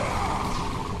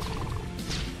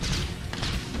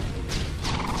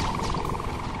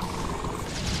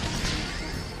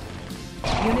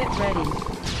 Unit ready.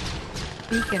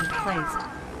 Beacon placed.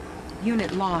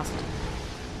 Unit lost.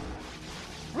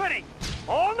 Ready.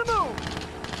 On the move.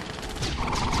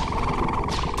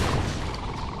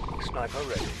 Sniper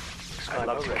ready.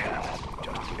 Sniper ready.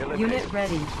 Just eliminate. Unit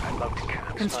ready. I'd love to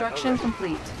cap. Construction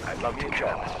complete. I'd love to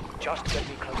cap. Just get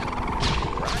me closer.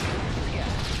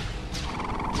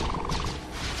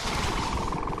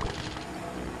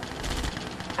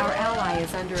 Our ally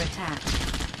is under attack.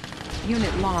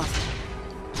 Unit lost.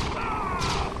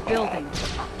 Building.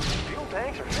 Fuel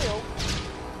tanks are filled.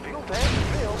 Fuel tanks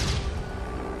are filled.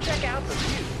 Check out the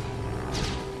view.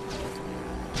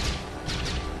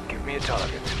 Give me a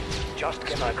target. Just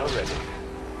get sniper ready.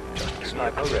 Just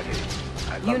sniper ready.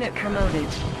 I'd love Unit to cap. promoted.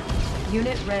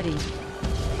 Unit ready.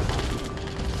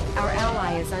 Our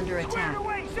ally is under attack.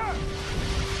 Away, sir.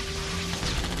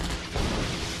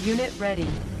 Unit ready.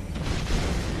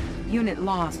 Unit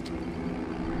lost.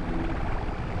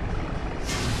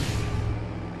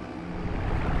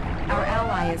 Our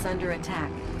ally is under attack.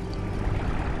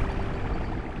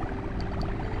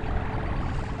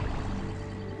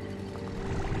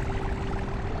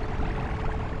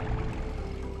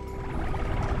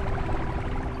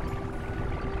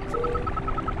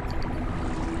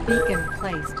 Beacon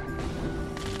placed.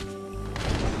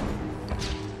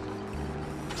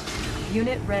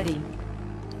 Unit ready.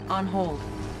 On hold.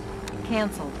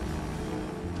 Cancelled.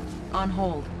 On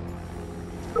hold.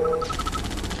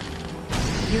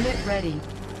 Unit ready.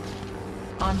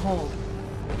 On hold.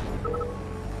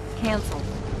 Cancelled.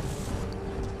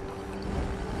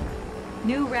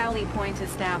 New rally point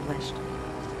established.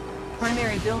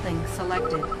 Primary building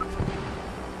selected.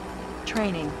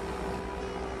 Training.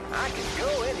 I can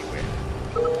go anywhere.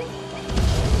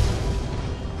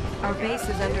 Our base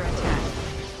is under attack.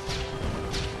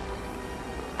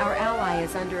 Our ally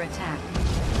is under attack.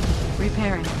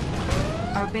 Repairing.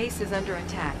 Our base is under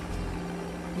attack.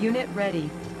 Unit ready.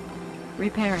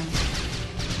 Repairing.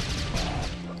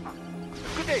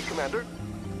 Good day, Commander.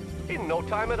 In no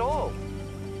time at all.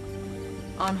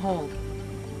 On hold.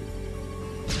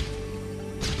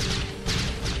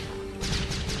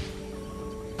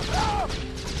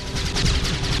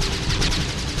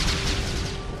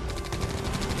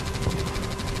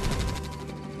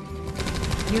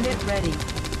 Unit ready.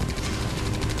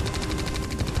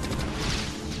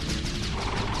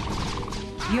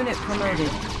 Unit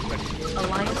promoted.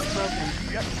 Alliance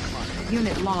broken.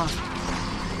 Unit lost.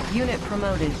 Unit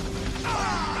promoted.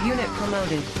 Unit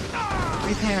promoted.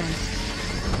 Repairing.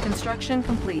 Construction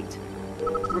complete.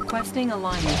 Requesting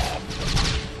alliance.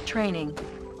 Training.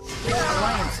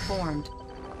 Alliance formed.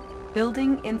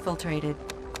 Building infiltrated.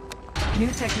 New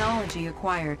technology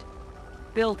acquired.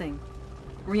 Building.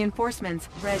 Reinforcements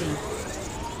ready.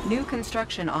 New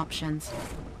construction options.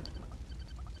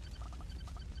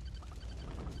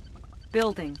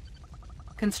 Building.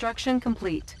 Construction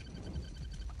complete.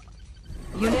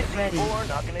 Unit ready. Or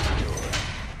knocking at your door.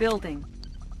 Building.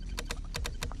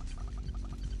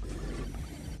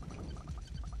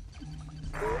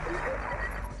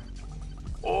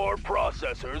 Ore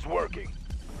processors working.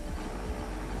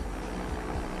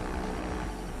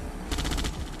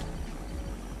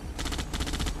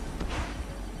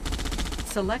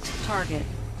 Select target.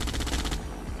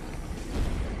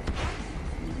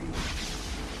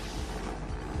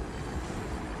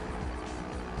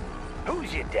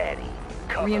 Who's your daddy?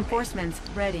 Cover me. Reinforcements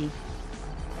ready.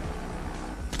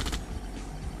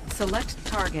 Select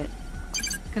target.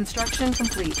 Construction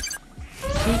complete.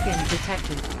 Beacon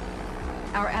detected.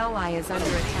 Our ally is under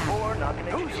attack. Or knocking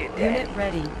at Who's your your door. Unit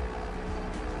ready.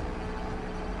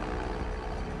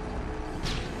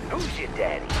 Who's your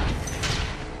daddy?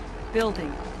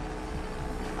 Building.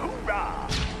 Hoorah!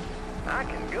 I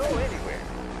can go anywhere.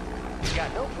 You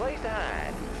got no place to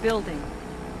hide. Building.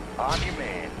 I'm your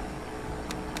man.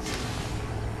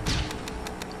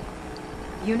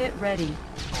 Unit ready.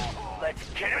 Let's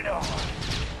get it on.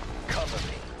 Cover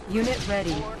me. Unit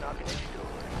ready. Or knocking at your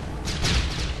door.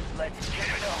 Let's get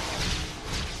it on.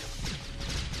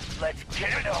 Let's get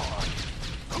it on.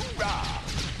 Hoorah!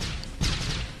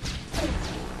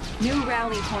 New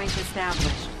rally point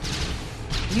established.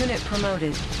 Unit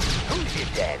promoted. Who's your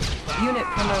daddy? Unit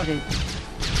promoted.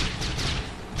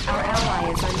 Our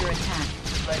ally is under attack.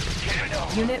 Let's get it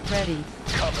on. Unit ready.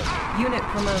 Cover me. Unit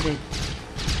promoted.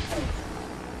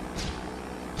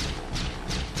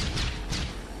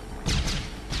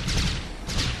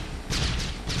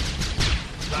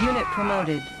 Unit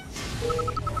promoted.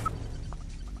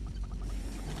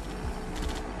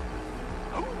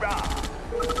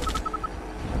 Hoorah!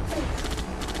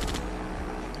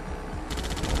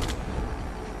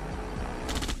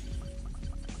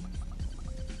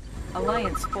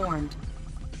 Alliance formed.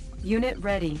 Unit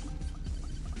ready.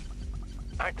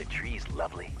 Aren't the trees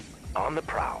lovely? On the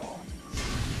prowl.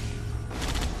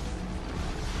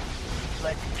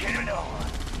 Let's get it on.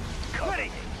 Cover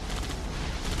me.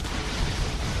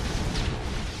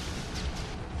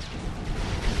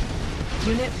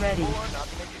 Unit ready. Or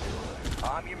knocking at your door.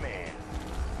 I'm your man.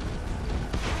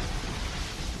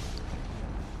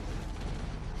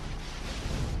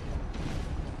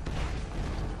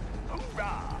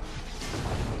 Hoorah!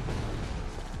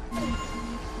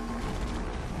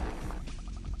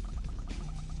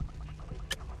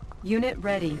 Unit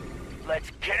ready.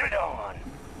 Let's get it on.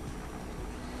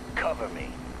 Cover me.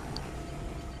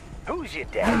 Who's your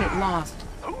daddy? Unit lost.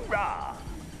 Hoorah!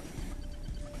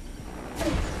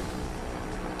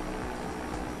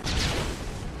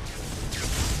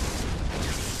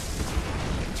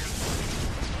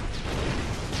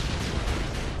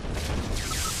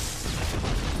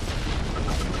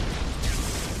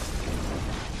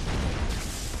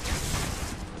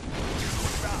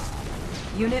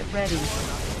 Unit ready.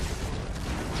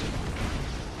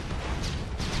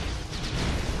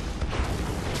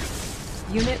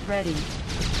 Unit ready.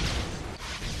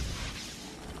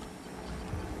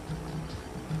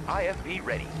 IFV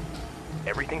ready.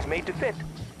 Everything's made to fit.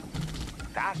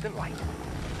 Fast and light.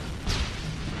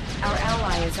 Our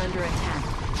ally is under attack.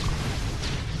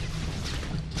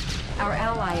 Our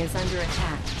ally is under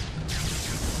attack.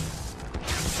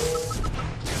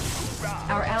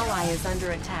 Our ally is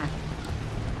under attack.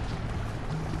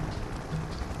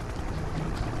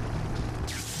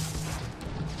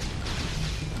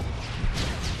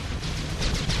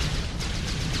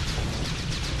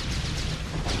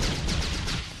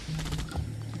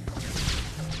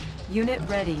 Unit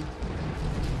ready.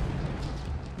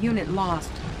 Unit lost.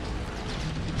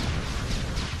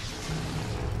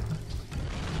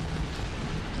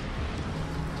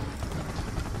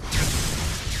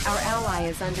 Our ally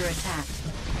is under attack.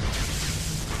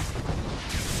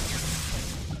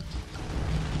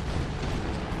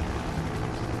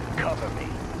 Cover me.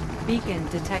 Beacon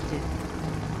detected.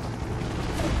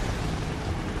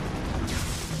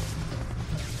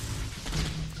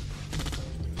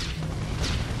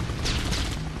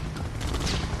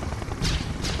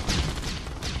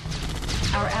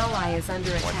 Our ally is under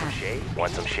Want some attack. shade?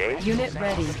 Want some shade? Unit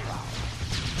ready.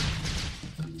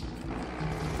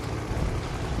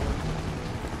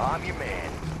 I'm your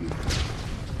man.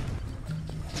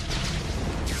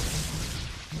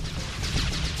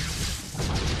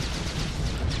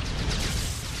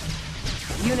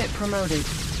 Unit promoted.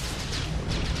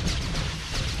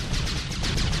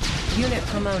 Unit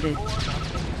promoted.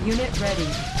 Unit ready.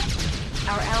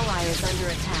 Our ally is under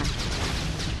attack.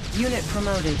 Unit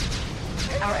promoted.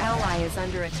 Our ally is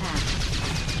under attack.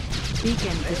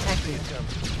 Beacon detected.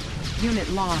 Unit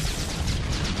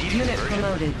lost. Unit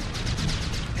promoted.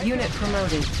 Unit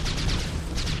promoted.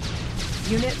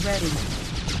 Unit ready.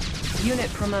 Unit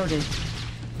promoted.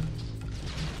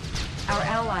 Our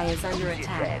ally is under Who's your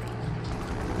attack. daddy?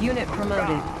 Unit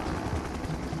promoted.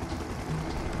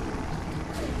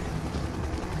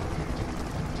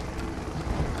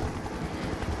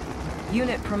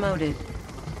 Unit promoted.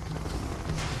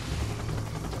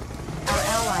 Our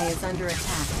ally is under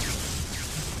attack.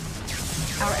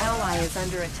 Our ally is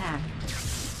under attack.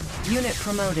 Unit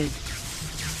promoted.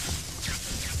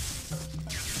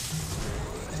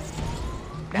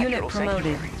 Unit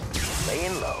promoted.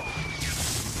 Laying low.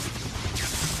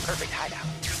 Perfect hideout.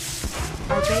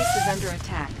 Our base is under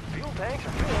attack. Fuel tanks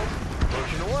are filled.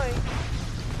 Pushing away.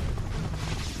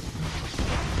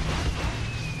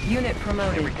 Unit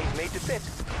promoted. Everything's made to fit.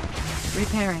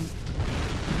 Repairing.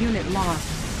 Unit lost.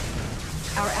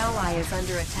 Our ally is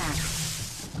under attack.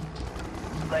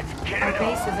 Let's get Our it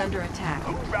base on. is under attack.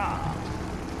 Hoorah!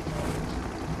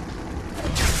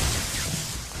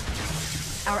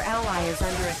 Our ally is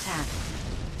under attack.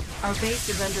 Our base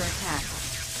is under attack.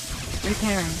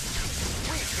 Repairing.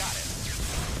 We've got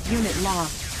it. Unit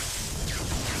lost.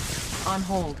 On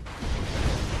hold.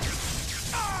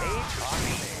 Made for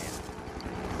me.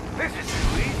 This is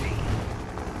too easy.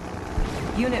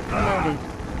 Unit promoted.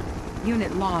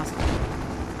 Unit lost.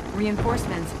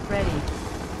 Reinforcements ready.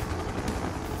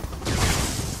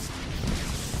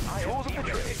 Tools of the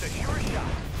trade. It's a sure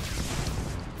shot.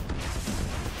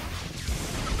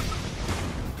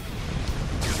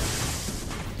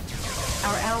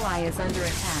 Our ally is under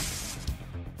attack.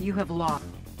 You have lost.